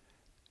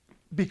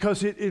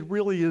 because it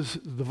really is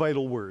the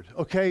vital word,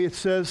 okay? It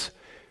says,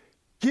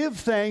 give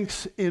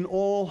thanks in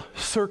all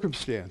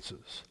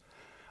circumstances.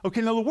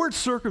 Okay, now the word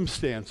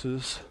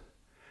circumstances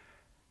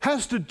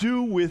has to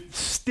do with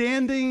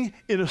standing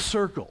in a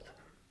circle.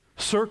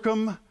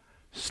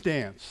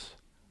 Circumstance,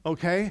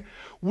 okay?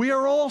 We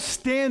are all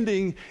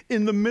standing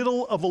in the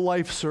middle of a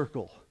life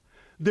circle.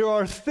 There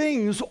are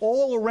things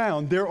all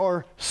around. There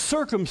are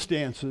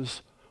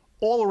circumstances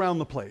all around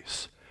the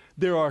place.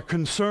 There are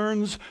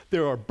concerns,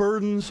 there are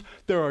burdens,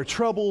 there are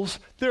troubles,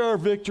 there are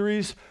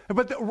victories.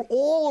 But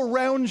all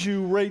around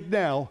you right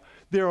now,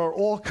 there are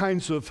all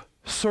kinds of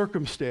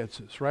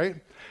circumstances, right?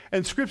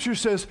 And Scripture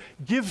says,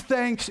 give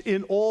thanks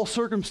in all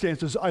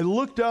circumstances. I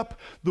looked up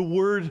the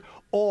word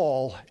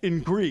all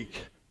in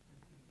Greek.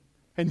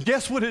 And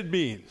guess what it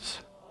means?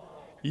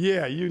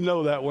 Yeah, you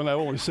know that one. I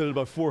only said it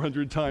about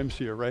 400 times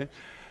here, right?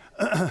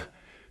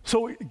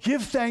 So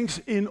give thanks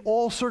in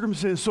all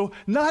circumstances. So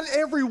not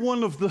every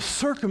one of the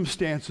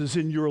circumstances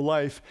in your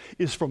life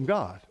is from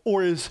God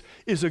or is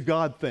a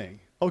God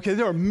thing. Okay,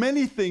 there are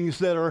many things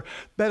that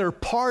are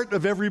part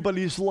of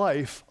everybody's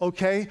life,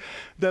 okay,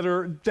 that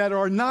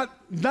are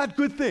not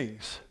good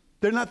things.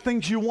 They're not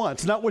things you want.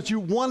 It's not what you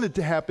wanted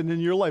to happen in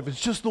your life. It's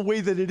just the way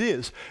that it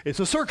is. It's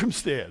a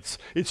circumstance.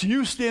 It's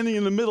you standing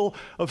in the middle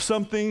of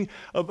something,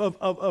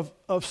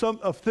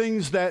 of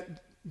things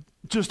that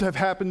just have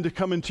happened to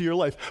come into your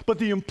life. But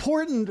the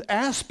important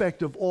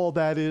aspect of all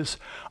that is,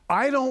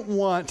 I don't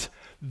want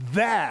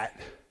that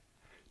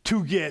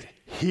to get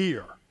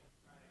here.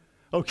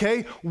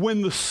 Okay?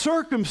 When the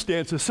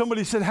circumstances,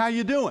 somebody said, how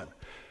you doing?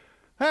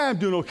 I'm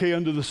doing okay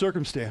under the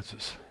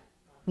circumstances.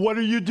 What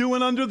are you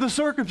doing under the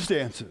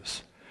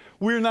circumstances?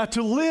 We're not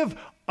to live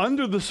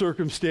under the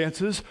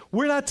circumstances.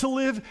 We're not to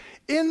live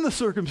in the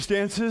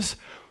circumstances.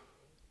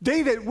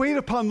 They that wait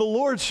upon the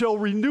Lord shall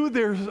renew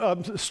their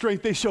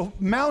strength. They shall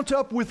mount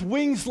up with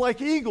wings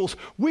like eagles.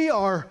 We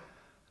are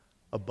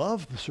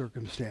above the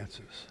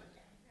circumstances.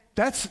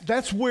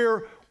 That's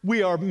where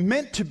we are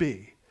meant to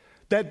be.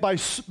 That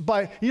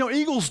by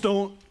eagles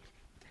don't,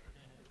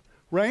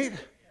 right?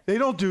 They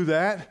don't do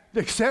that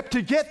except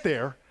to get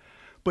there.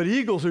 But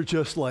eagles are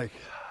just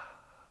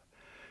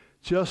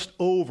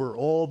over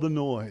all the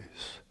noise,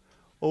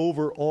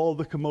 over all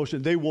the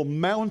commotion. They will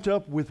mount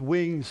up with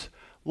wings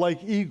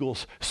like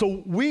eagles.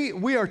 So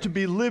we are to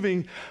be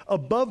living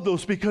above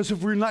those, because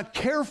if we're not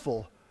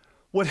careful,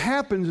 what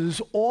happens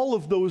is all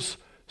of those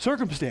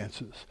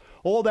circumstances,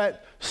 all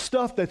that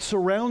stuff that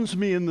surrounds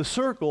me in the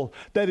circle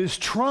that is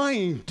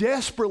trying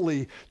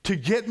desperately to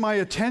get my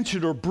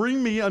attention or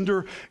bring me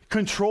under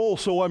control,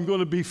 so I'm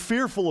going to be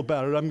fearful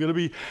about it. I'm going to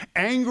be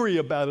angry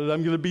about it.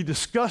 I'm going to be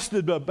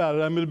disgusted about it.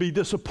 I'm going to be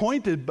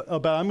disappointed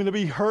about it. I'm going to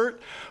be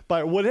hurt by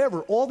it,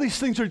 whatever. All these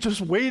things are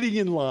just waiting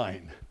in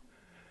line.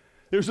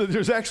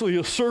 There's actually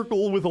a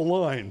circle with a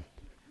line,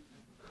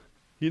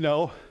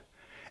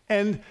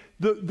 And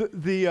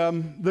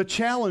the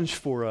challenge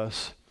for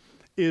us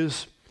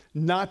is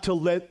not to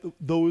let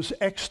those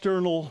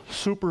external,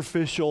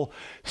 superficial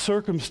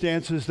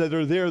circumstances that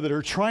are there, that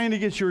are trying to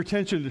get your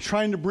attention, they're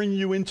trying to bring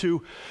you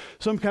into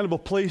some kind of a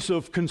place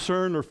of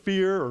concern or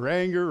fear or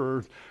anger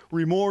or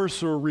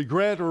remorse or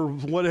regret or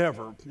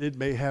whatever it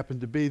may happen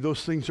to be.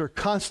 Those things are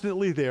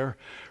constantly there,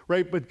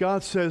 right? But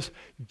God says,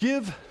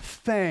 give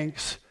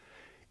thanks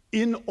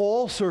in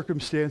all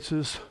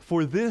circumstances,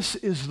 for this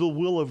is the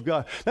will of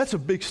God. That's a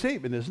big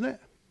statement, isn't it?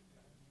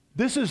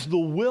 This is the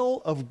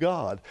will of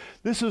God.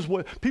 This is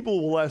what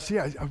people will ask,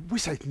 I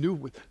wish I knew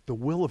what the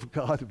will of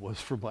God was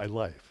for my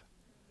life.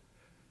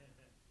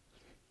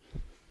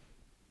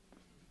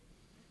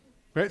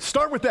 Right?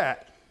 Start with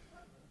that.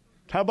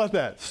 How about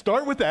that?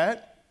 Start with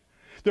that.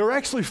 There are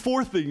actually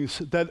 4 things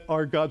that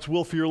are God's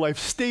will for your life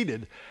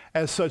stated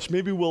as such.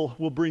 Maybe we'll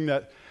bring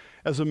that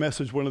as a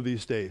message one of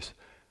these days.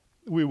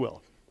 We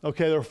will.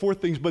 Okay, there are 4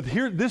 things, but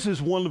here, this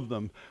is one of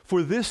them.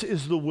 For this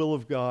is the will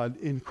of God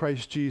in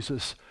Christ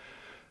Jesus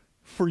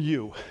for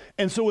you.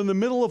 And so in the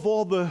middle of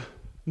all the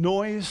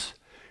noise,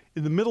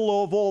 in the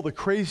middle of all the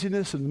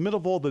craziness, in the middle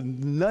of all the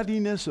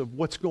nuttiness of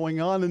what's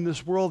going on in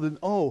this world, and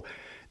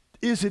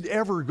is it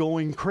ever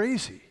going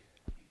crazy?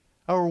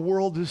 Our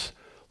world has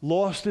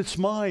lost its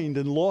mind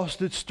and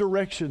lost its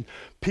direction.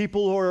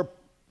 People are,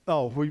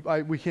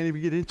 we can't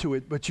even get into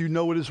it, but you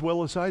know it as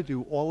well as I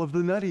do, all of the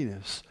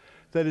nuttiness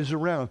that is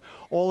around,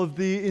 all of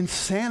the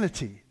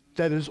insanity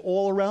that is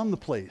all around the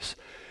place.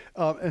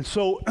 And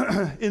so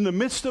in the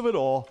midst of it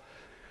all,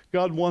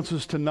 God wants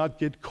us to not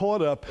get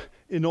caught up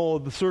in all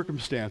of the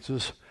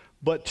circumstances,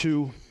 but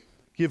to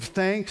give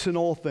thanks in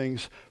all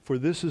things, for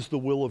this is the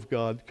will of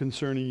God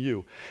concerning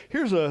you.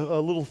 Here's a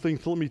little thing.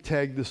 Let me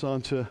tag this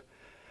onto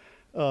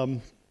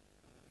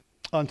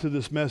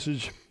this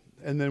message,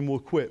 and then we'll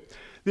quit.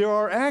 There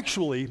are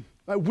actually,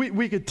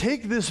 we could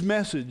take this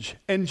message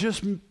and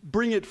just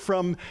bring it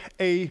from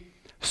a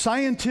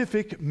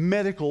scientific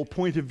medical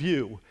point of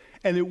view,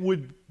 and it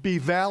would be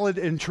valid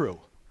and true.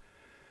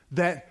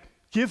 That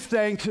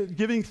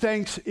giving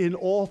thanks in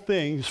all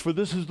things, for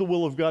this is the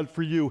will of God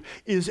for you,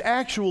 is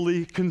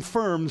actually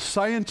confirmed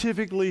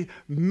scientifically,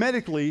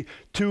 medically,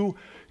 to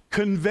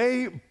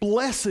convey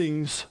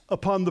blessings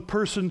upon the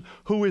person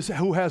who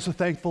has a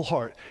thankful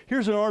heart.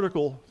 Here's an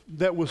article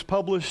that was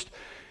published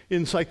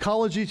in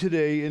Psychology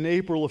Today in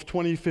April of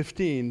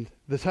 2015.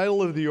 The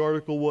title of the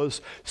article was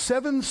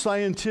 7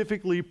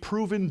 Scientifically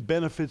Proven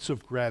Benefits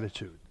of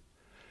Gratitude.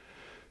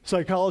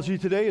 Psychology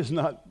Today is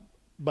not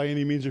by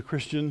any means a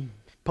Christian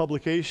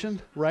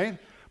publication, right?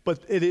 But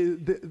it is,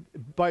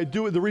 by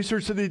doing the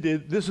research that they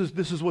did, this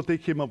is what they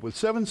came up with.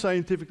 7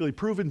 scientifically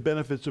proven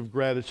benefits of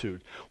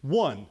gratitude.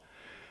 1,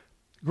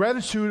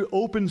 gratitude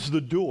opens the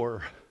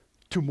door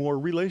to more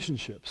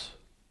relationships.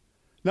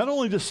 Not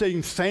only does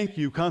saying thank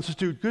you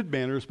constitute good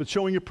manners, but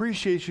showing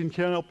appreciation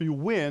can help you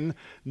win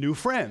new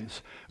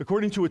friends.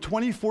 According to a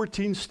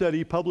 2014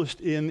 study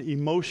published in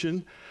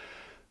Emotion,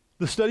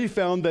 the study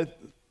found that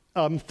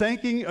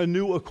thanking a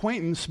new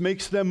acquaintance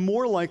makes them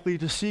more likely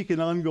to seek an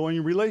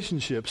ongoing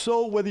relationship.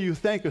 So whether you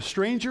thank a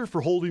stranger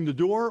for holding the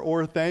door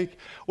or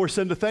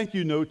send a thank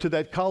you note to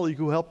that colleague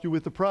who helped you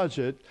with the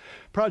project,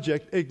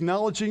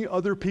 acknowledging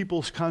other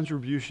people's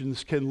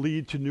contributions can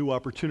lead to new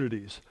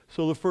opportunities.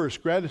 So the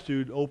first,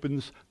 gratitude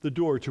opens the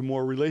door to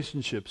more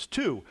relationships.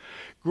 2,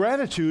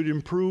 gratitude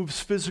improves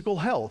physical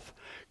health.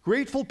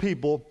 Grateful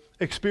people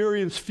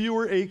experience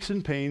fewer aches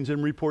and pains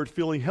and report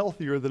feeling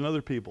healthier than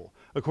other people,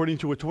 according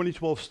to a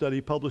 2012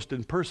 study published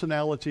in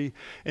Personality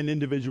and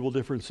Individual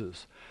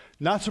Differences.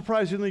 Not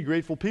surprisingly,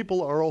 grateful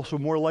people are also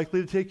more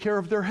likely to take care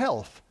of their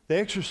health. They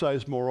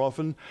exercise more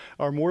often,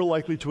 are more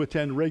likely to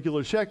attend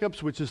regular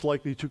checkups, which is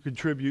likely to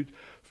contribute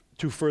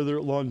to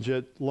further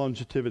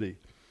longevity.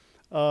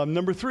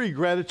 Number 3,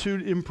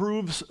 gratitude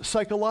improves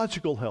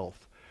psychological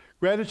health.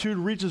 Gratitude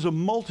reaches a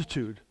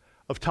multitude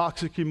of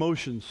toxic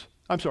emotions.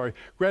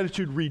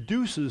 Gratitude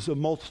reduces a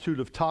multitude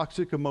of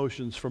toxic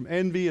emotions, from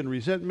envy and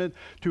resentment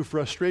to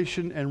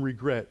frustration and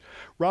regret.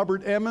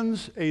 Robert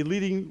Emmons, a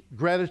leading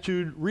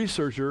gratitude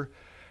researcher,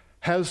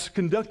 has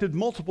conducted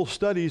multiple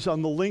studies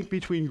on the link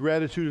between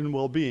gratitude and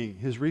well-being.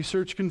 His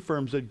research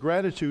confirms that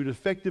gratitude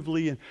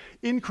effectively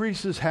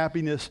increases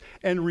happiness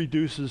and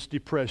reduces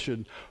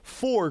depression.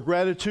 4,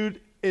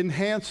 gratitude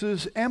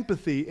enhances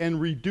empathy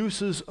and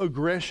reduces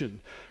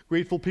aggression.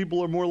 Grateful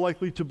people are more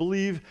likely to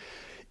believe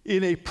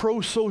in a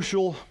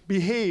pro-social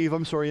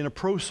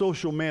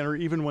manner,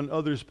 even when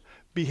others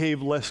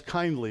behave less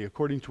kindly,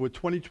 according to a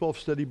 2012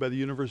 study by the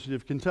University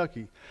of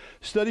Kentucky.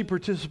 Study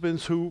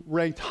participants who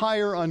ranked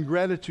higher on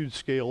gratitude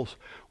scales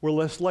were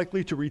less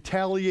likely to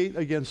retaliate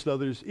against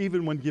others,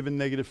 even when given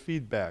negative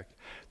feedback.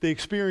 They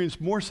experienced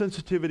more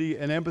sensitivity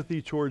and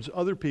empathy towards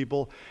other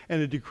people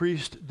and a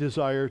decreased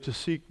desire to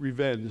seek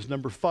revenge.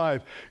 Number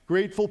 5,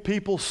 grateful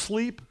people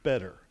sleep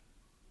better.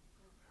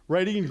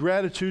 Writing in a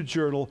gratitude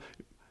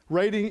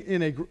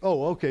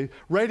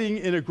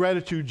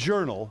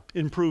journal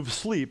improves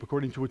sleep,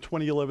 according to a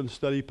 2011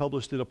 study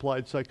published in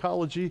Applied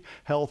Psychology,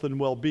 Health, and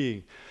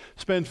Well-Being.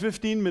 Spend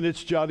 15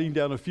 minutes jotting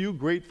down a few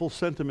grateful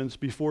sentiments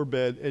before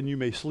bed, and you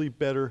may sleep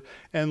better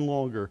and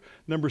longer.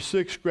 Number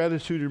 6,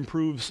 gratitude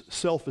improves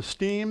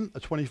self-esteem. A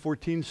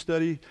 2014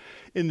 study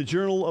in the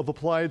Journal of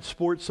Applied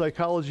Sports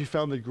Psychology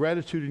found that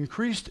gratitude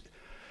increased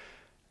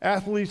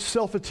athletes'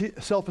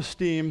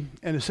 self-esteem,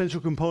 an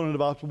essential component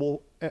of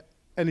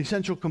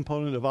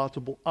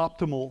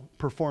optimal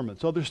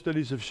performance. Other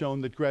studies have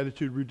shown that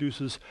gratitude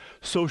reduces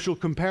social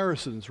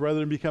comparisons. Rather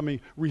than becoming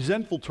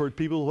resentful toward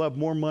people who have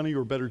more money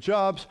or better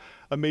jobs,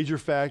 a major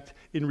fact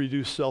in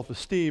reduced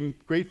self-esteem,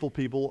 grateful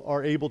people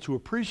are able to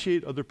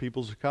appreciate other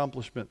people's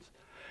accomplishments.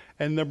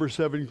 And number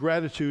 7,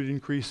 gratitude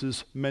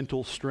increases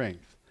mental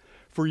strength.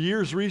 For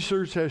years,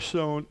 research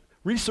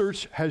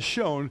has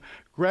shown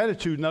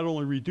gratitude not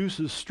only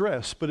reduces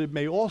stress, but it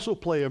may also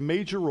play a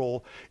major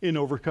role in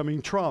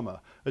overcoming trauma.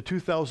 A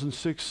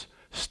 2006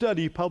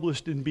 study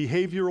published in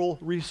Behavioral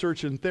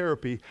Research and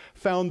Therapy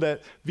found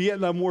that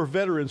Vietnam War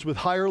veterans with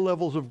higher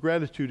levels of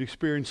gratitude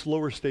experienced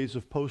lower states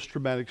of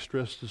post-traumatic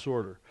stress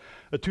disorder.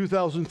 A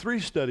 2003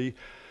 study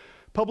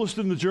published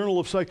in the Journal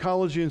of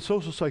Psychology and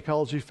Social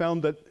Psychology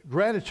found that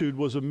gratitude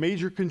was a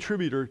major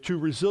contributor to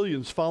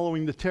resilience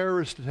following the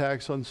terrorist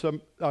attacks on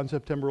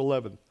September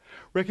 11th.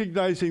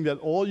 Recognizing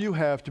all that you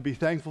have to be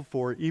thankful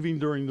for, even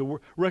during the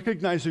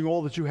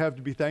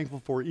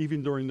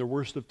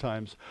worst of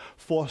times,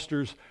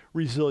 fosters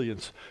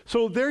resilience.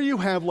 So there you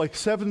have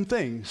 7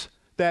 things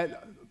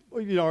that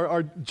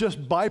are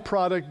just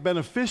byproduct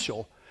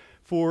beneficial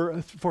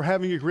for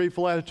having a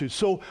grateful attitude.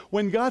 So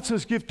when God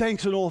says give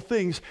thanks in all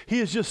things, He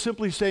is just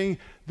simply saying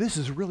this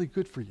is really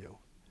good for you.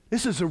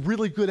 This is a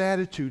really good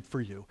attitude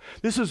for you.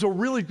 This is a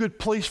really good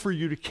place for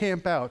you to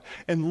camp out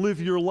and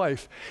live your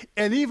life.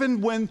 And even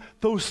when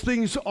those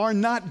things are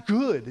not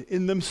good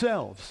in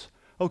themselves,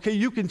 okay,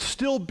 you can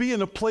still be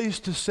in a place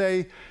to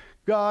say,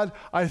 God,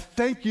 I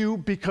thank you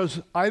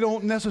because I'm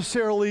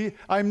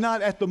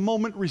not at the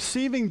moment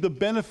receiving the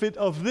benefit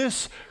of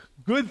this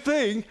good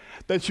thing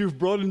that you've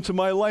brought into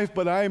my life,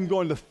 but I am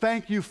going to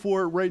thank you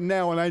for it right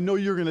now, and I know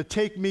you're going to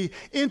take me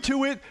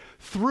into it,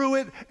 through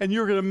it, and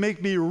you're going to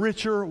make me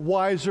richer,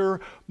 wiser,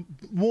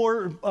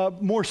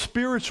 more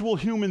spiritual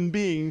human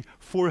being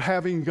for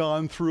having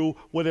gone through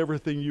whatever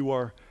thing you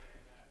are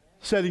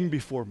setting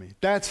before me.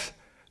 That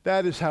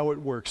is how it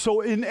works.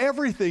 So in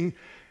everything,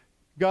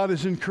 God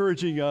is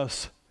encouraging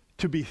us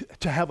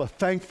to have a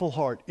thankful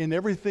heart. In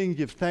everything,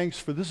 give thanks,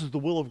 for this is the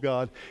will of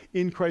God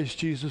in Christ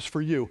Jesus for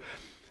you.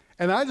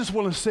 And I just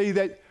want to say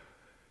that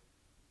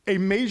a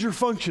major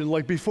function,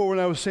 like before when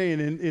I was saying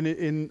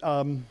in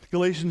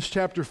Galatians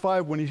chapter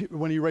 5,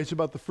 when he writes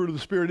about the fruit of the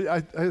Spirit,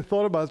 I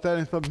thought about that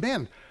and I thought,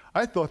 man,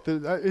 I thought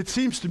that it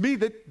seems to me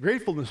that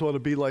gratefulness ought to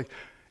be like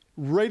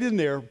right in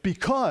there,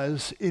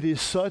 because it is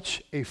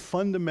such a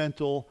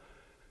fundamental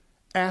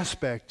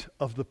aspect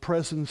of the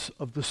presence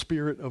of the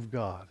Spirit of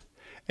God.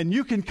 And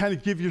you can kind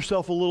of give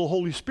yourself a little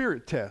Holy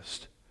Spirit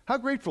test. How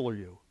grateful are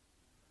you?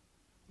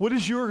 What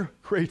is your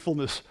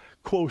gratefulness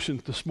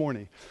quotient this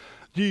morning?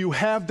 Do you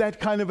have that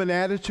kind of an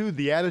attitude,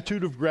 the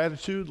attitude of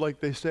gratitude, like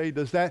they say?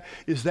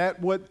 Is that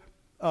what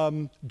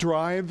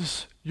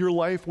drives your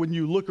life when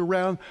you look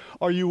around?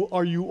 Are you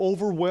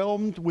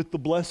overwhelmed with the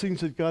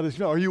blessings that God has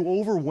done? Are you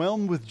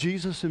overwhelmed with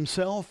Jesus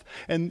himself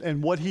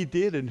and what he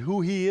did and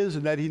who he is,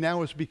 and that he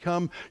now has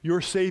become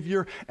your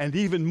Savior? And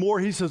even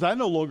more, he says, I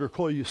no longer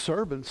call you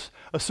servants.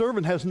 A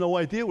servant has no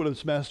idea what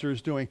his master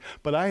is doing,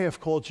 but I have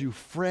called you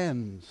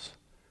friends.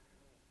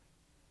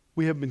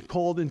 We have been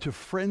called into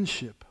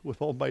friendship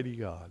with Almighty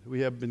God.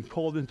 We have been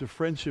called into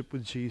friendship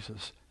with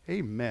Jesus.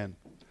 Amen.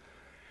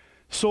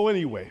 So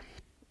anyway,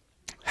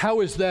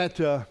 how is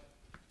that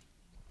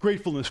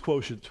gratefulness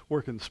quotient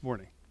working this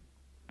morning?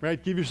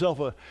 Right? Give yourself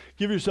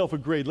a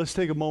grade. Let's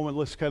take a moment.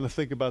 Let's kind of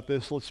think about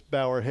this. Let's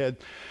bow our head.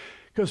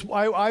 Because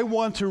I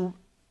want to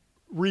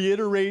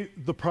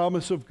reiterate the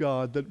promise of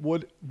God that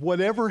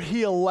whatever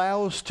he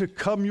allows to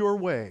come your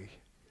way,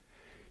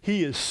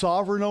 he is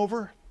sovereign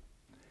over.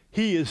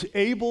 He is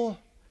able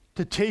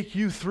to take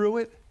you through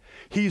it.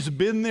 He's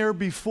been there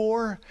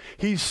before.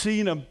 He's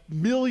seen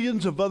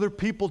millions of other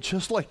people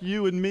just like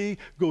you and me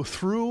go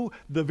through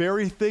the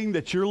very thing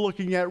that you're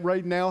looking at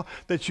right now,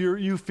 that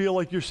you feel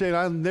like you're saying,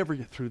 I'll never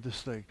get through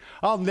this thing.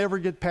 I'll never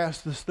get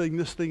past this thing.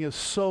 This thing has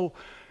so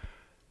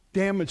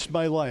damaged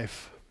my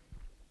life.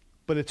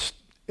 But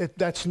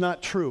that's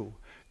not true.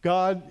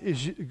 God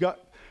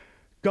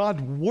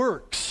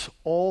works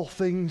all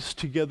things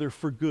together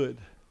for good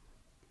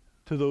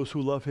to those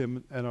who love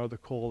him and are the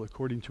called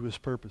according to his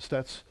purpose.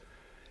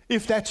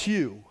 If that's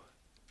you,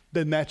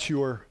 then that's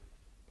your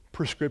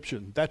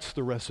prescription. That's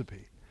the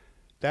recipe.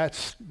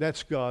 That's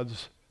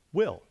God's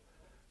will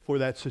for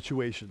that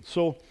situation.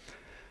 So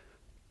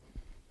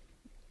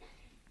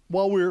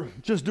while we're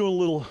just doing a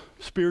little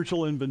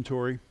spiritual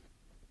inventory,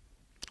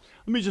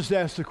 let me just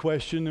ask the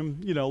question,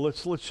 and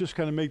let's just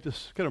kind of make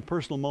this kind of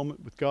personal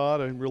moment with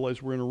God. I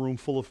realize we're in a room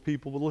full of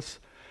people, but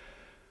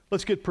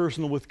let's get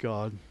personal with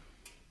God.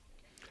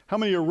 How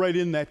many are right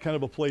in that kind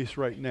of a place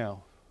right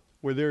now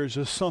where there is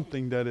just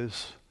something that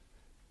is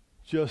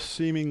just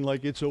seeming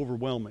like it's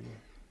overwhelming,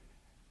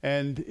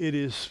 and it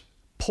is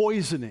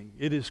poisoning,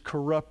 it is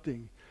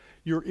corrupting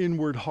your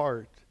inward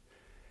heart?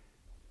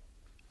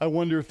 I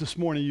wonder if this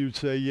morning you'd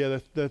say, yeah,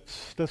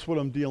 that's what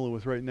I'm dealing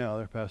with right now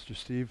there, Pastor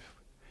Steve.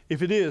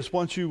 If it is,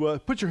 why don't you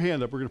put your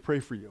hand up? We're going to pray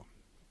for you.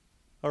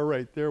 All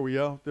right, there we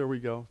go.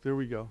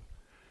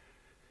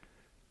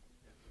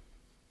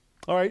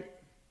 All right.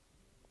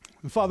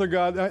 And Father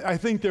God, I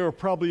think there are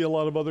probably a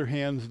lot of other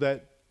hands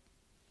that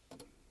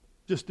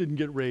just didn't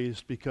get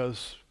raised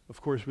because, of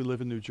course, we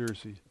live in New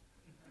Jersey.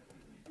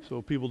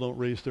 So people don't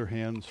raise their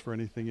hands for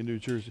anything in New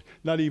Jersey,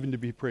 not even to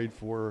be prayed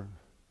for.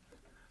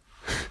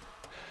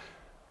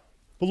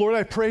 But Lord,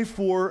 I pray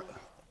for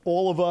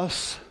all of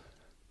us.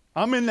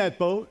 I'm in that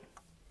boat.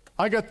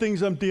 I got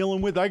things I'm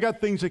dealing with. I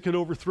got things that could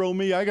overthrow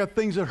me. I got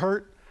things that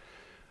hurt.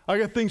 I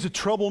got things that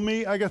trouble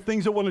me. I got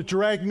things that want to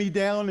drag me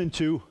down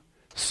into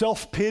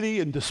self-pity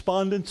and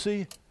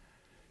despondency.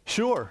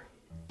 Sure,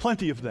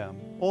 plenty of them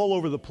all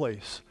over the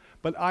place.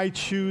 But I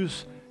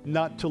choose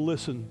not to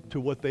listen to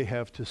what they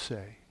have to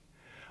say.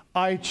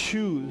 I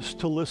choose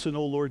to listen,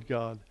 O Lord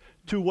God,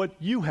 to what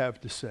you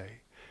have to say,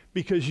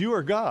 because you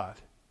are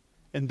God,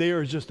 and they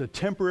are just a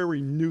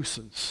temporary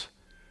nuisance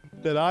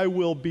that I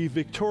will be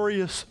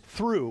victorious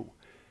through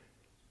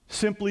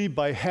simply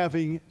by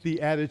having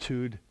the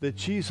attitude that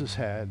Jesus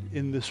had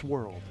in this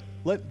world.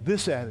 Let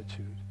this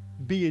attitude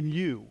be in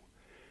you,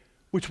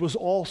 which was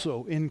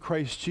also in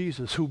Christ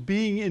Jesus, who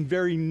being in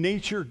very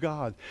nature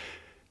God,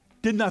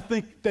 did not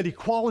think that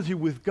equality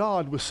with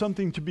God was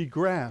something to be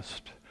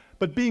grasped,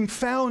 but being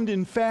found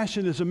in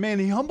fashion as a man,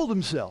 he humbled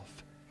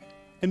himself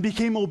and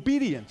became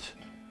obedient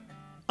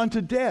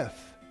unto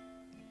death,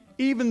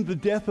 even the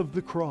death of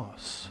the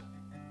cross.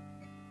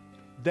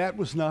 That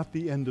was not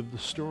the end of the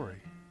story.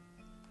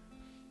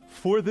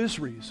 For this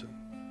reason,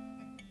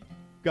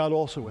 God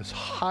also has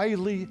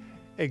highly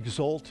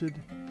exalted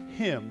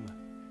him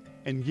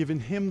and given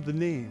him the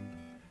name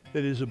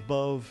that is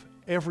above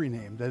every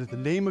name, that at the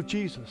name of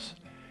Jesus,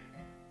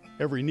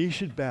 every knee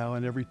should bow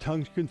and every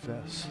tongue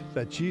confess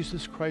that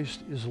Jesus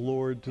Christ is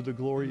Lord, to the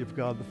glory of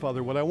God the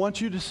Father. What I want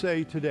you to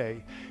say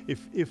today, if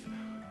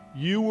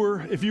you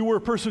were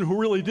a person who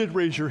really did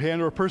raise your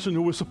hand, or a person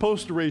who was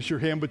supposed to raise your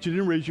hand, but you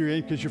didn't raise your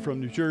hand because you're from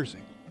New Jersey,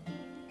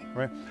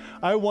 right?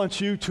 I want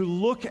you to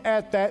look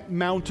at that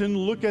mountain,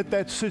 look at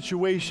that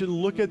situation,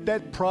 look at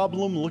that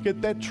problem, look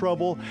at that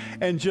trouble,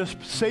 and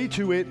just say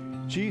to it,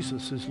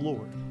 Jesus is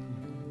Lord.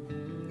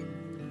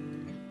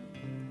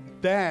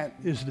 That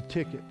is the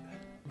ticket.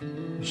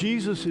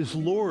 Jesus is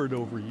Lord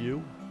over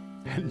you,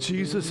 and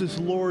Jesus is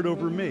Lord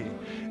over me.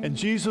 And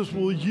Jesus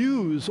will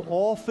use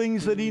all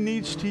things that he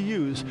needs to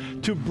use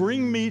to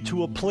bring me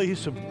to a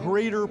place of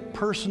greater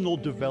personal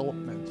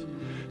development,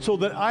 so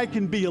that I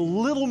can be a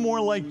little more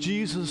like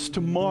Jesus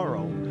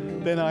tomorrow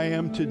than I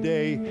am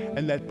today,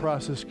 and that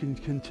process can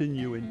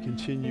continue and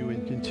continue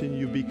and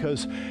continue,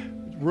 because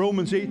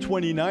Romans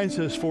 8:29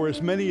 says, for as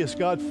many as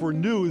God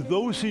foreknew,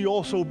 those he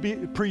also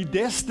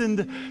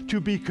predestined to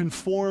be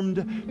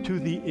conformed to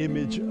the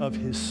image of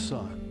his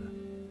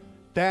Son.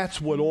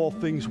 That's what all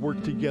things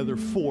work together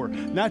for.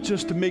 Not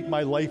just to make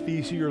my life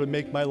easier, to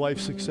make my life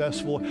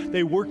successful.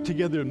 They work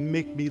together to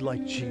make me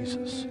like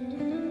Jesus.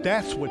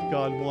 That's what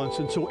God wants.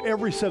 And so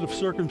every set of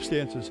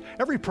circumstances,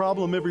 every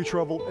problem, every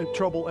trouble,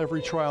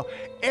 every trial,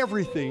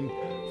 everything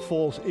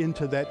falls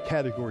into that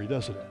category,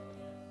 doesn't it?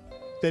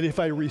 That if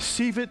I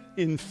receive it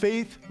in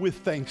faith with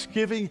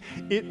thanksgiving,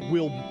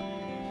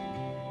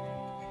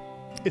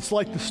 it's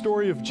like the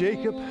story of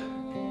Jacob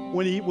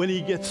when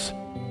he gets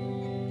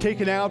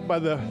taken out by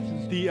the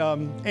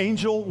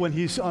angel when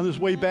he's on his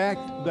way back.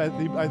 I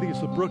think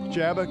it's the brook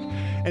Jabbok,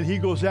 and he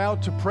goes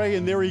out to pray,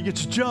 and there he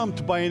gets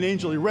jumped by an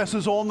angel. He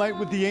wrestles all night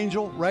with the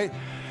angel, right?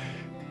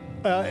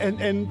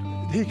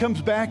 And he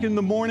comes back in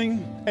the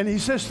morning, and he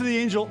says to the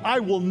angel, I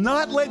will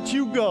not let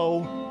you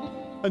go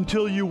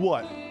until you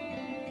what?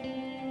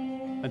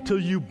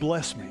 Until you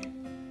bless me.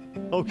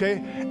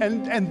 Okay?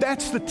 And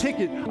that's the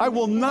ticket. I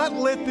will not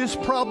let this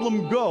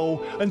problem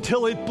go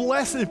until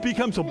it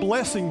becomes a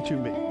blessing to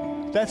me.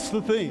 That's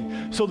the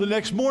thing. So the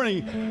next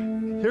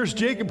morning, here's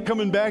Jacob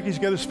coming back. He's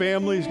got his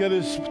family, he's got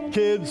his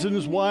kids and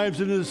his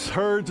wives and his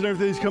herds and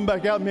everything. He's come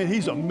back out, man,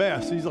 he's a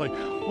mess. He's like,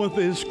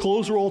 his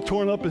clothes are all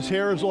torn up, his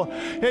hair is all,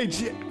 hey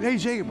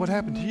Jacob, what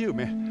happened to you,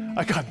 man?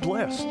 I got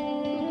blessed.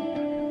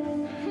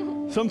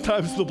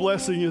 Sometimes the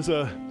blessing is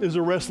a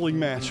wrestling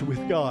match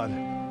with God.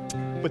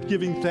 But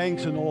giving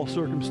thanks in all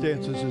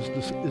circumstances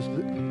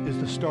is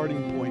the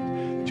starting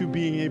point to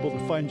being able to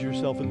find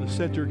yourself in the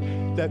center,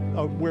 that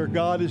where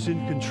God is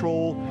in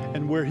control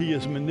and where he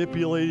is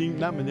maneuvering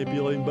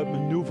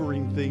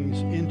things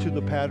into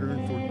the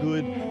pattern for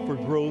good, for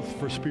growth,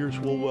 for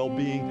spiritual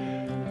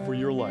well-being, for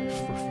your life,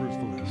 for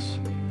fruitfulness.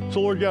 So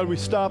Lord God, we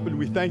stop and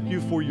we thank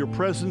you for your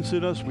presence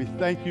in us. We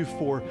thank you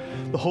for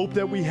the hope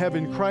that we have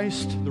in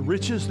Christ, the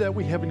riches that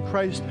we have in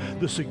Christ,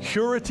 the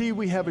security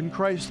we have in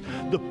Christ,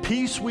 the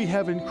peace we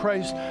have in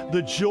Christ,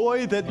 the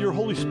joy that your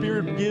Holy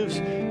Spirit gives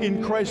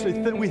in Christ.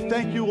 We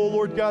thank you, O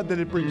Lord God, that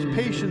it brings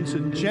patience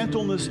and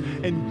gentleness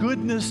and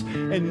goodness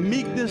and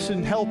meekness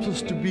and helps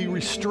us to be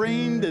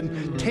restrained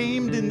and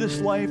tamed in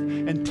this life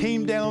and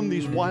tame down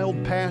these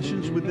wild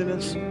passions within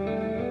us.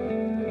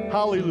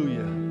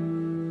 Hallelujah.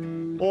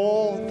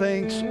 All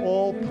thanks,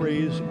 all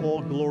praise,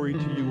 all glory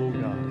to you, O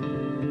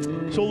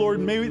God. So,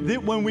 Lord,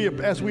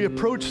 as we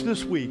approach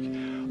this week,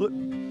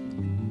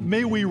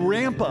 may we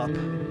ramp up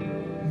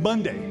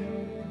Monday.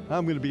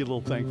 I'm going to be a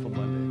little thankful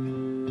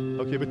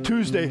Monday. Okay, but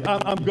Tuesday,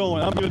 I'm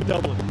going to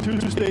double it.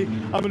 Tuesday,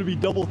 I'm going to be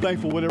double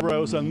thankful whatever I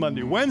was on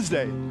Monday.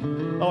 Wednesday,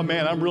 oh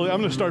man, I'm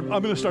going to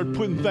start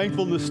putting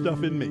thankfulness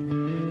stuff in me.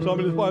 So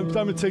I'm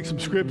going to take some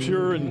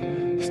scripture and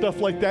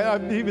stuff like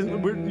that.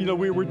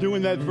 We're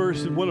doing that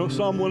verse in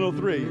Psalm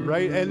 103,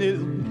 right? And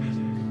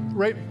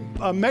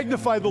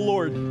magnify the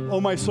Lord, O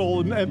my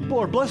soul,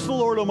 or bless the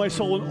Lord, O my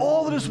soul, and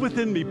all that is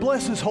within me.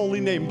 Bless his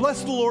holy name.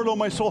 Bless the Lord, O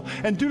my soul,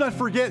 and do not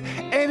forget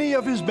any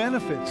of his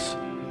benefits.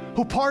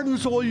 Who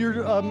pardons all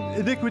your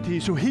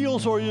iniquities, who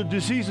heals all your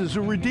diseases,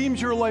 who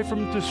redeems your life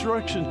from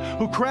destruction,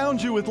 who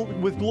crowns you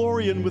with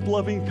glory and with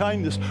loving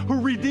kindness,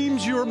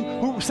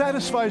 who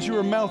satisfies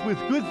your mouth with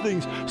good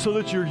things so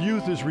that your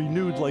youth is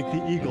renewed like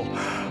the eagle.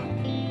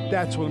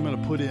 That's what I'm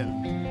going to put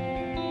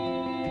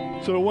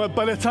in. So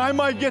by the time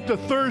I get to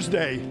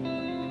Thursday,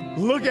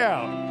 look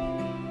out.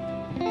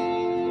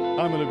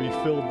 I'm going to be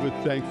filled with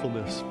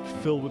thankfulness,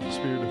 filled with the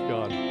Spirit of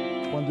God.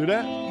 Want to do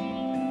that?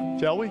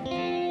 Shall we?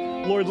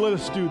 Lord, let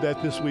us do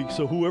that this week,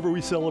 so whoever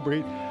we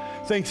celebrate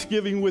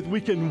Thanksgiving with,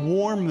 we can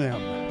warm them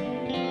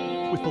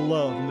with the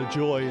love and the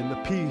joy and the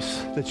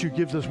peace that you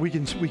give us. We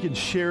can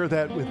share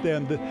that with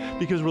them,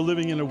 because we're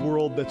living in a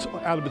world that's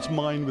out of its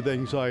mind with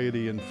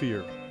anxiety and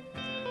fear.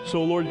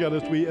 So, Lord God,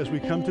 as we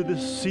come to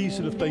this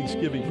season of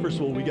Thanksgiving, first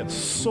of all, we got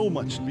so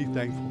much to be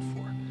thankful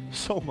for,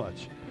 so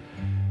much.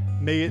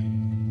 May it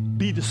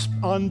be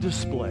on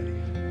display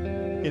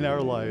in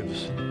our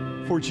lives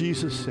for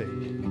Jesus' sake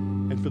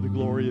and for the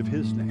glory of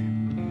his name.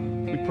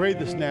 We pray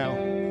this now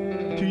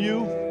to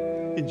you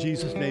in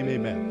Jesus' name,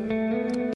 amen.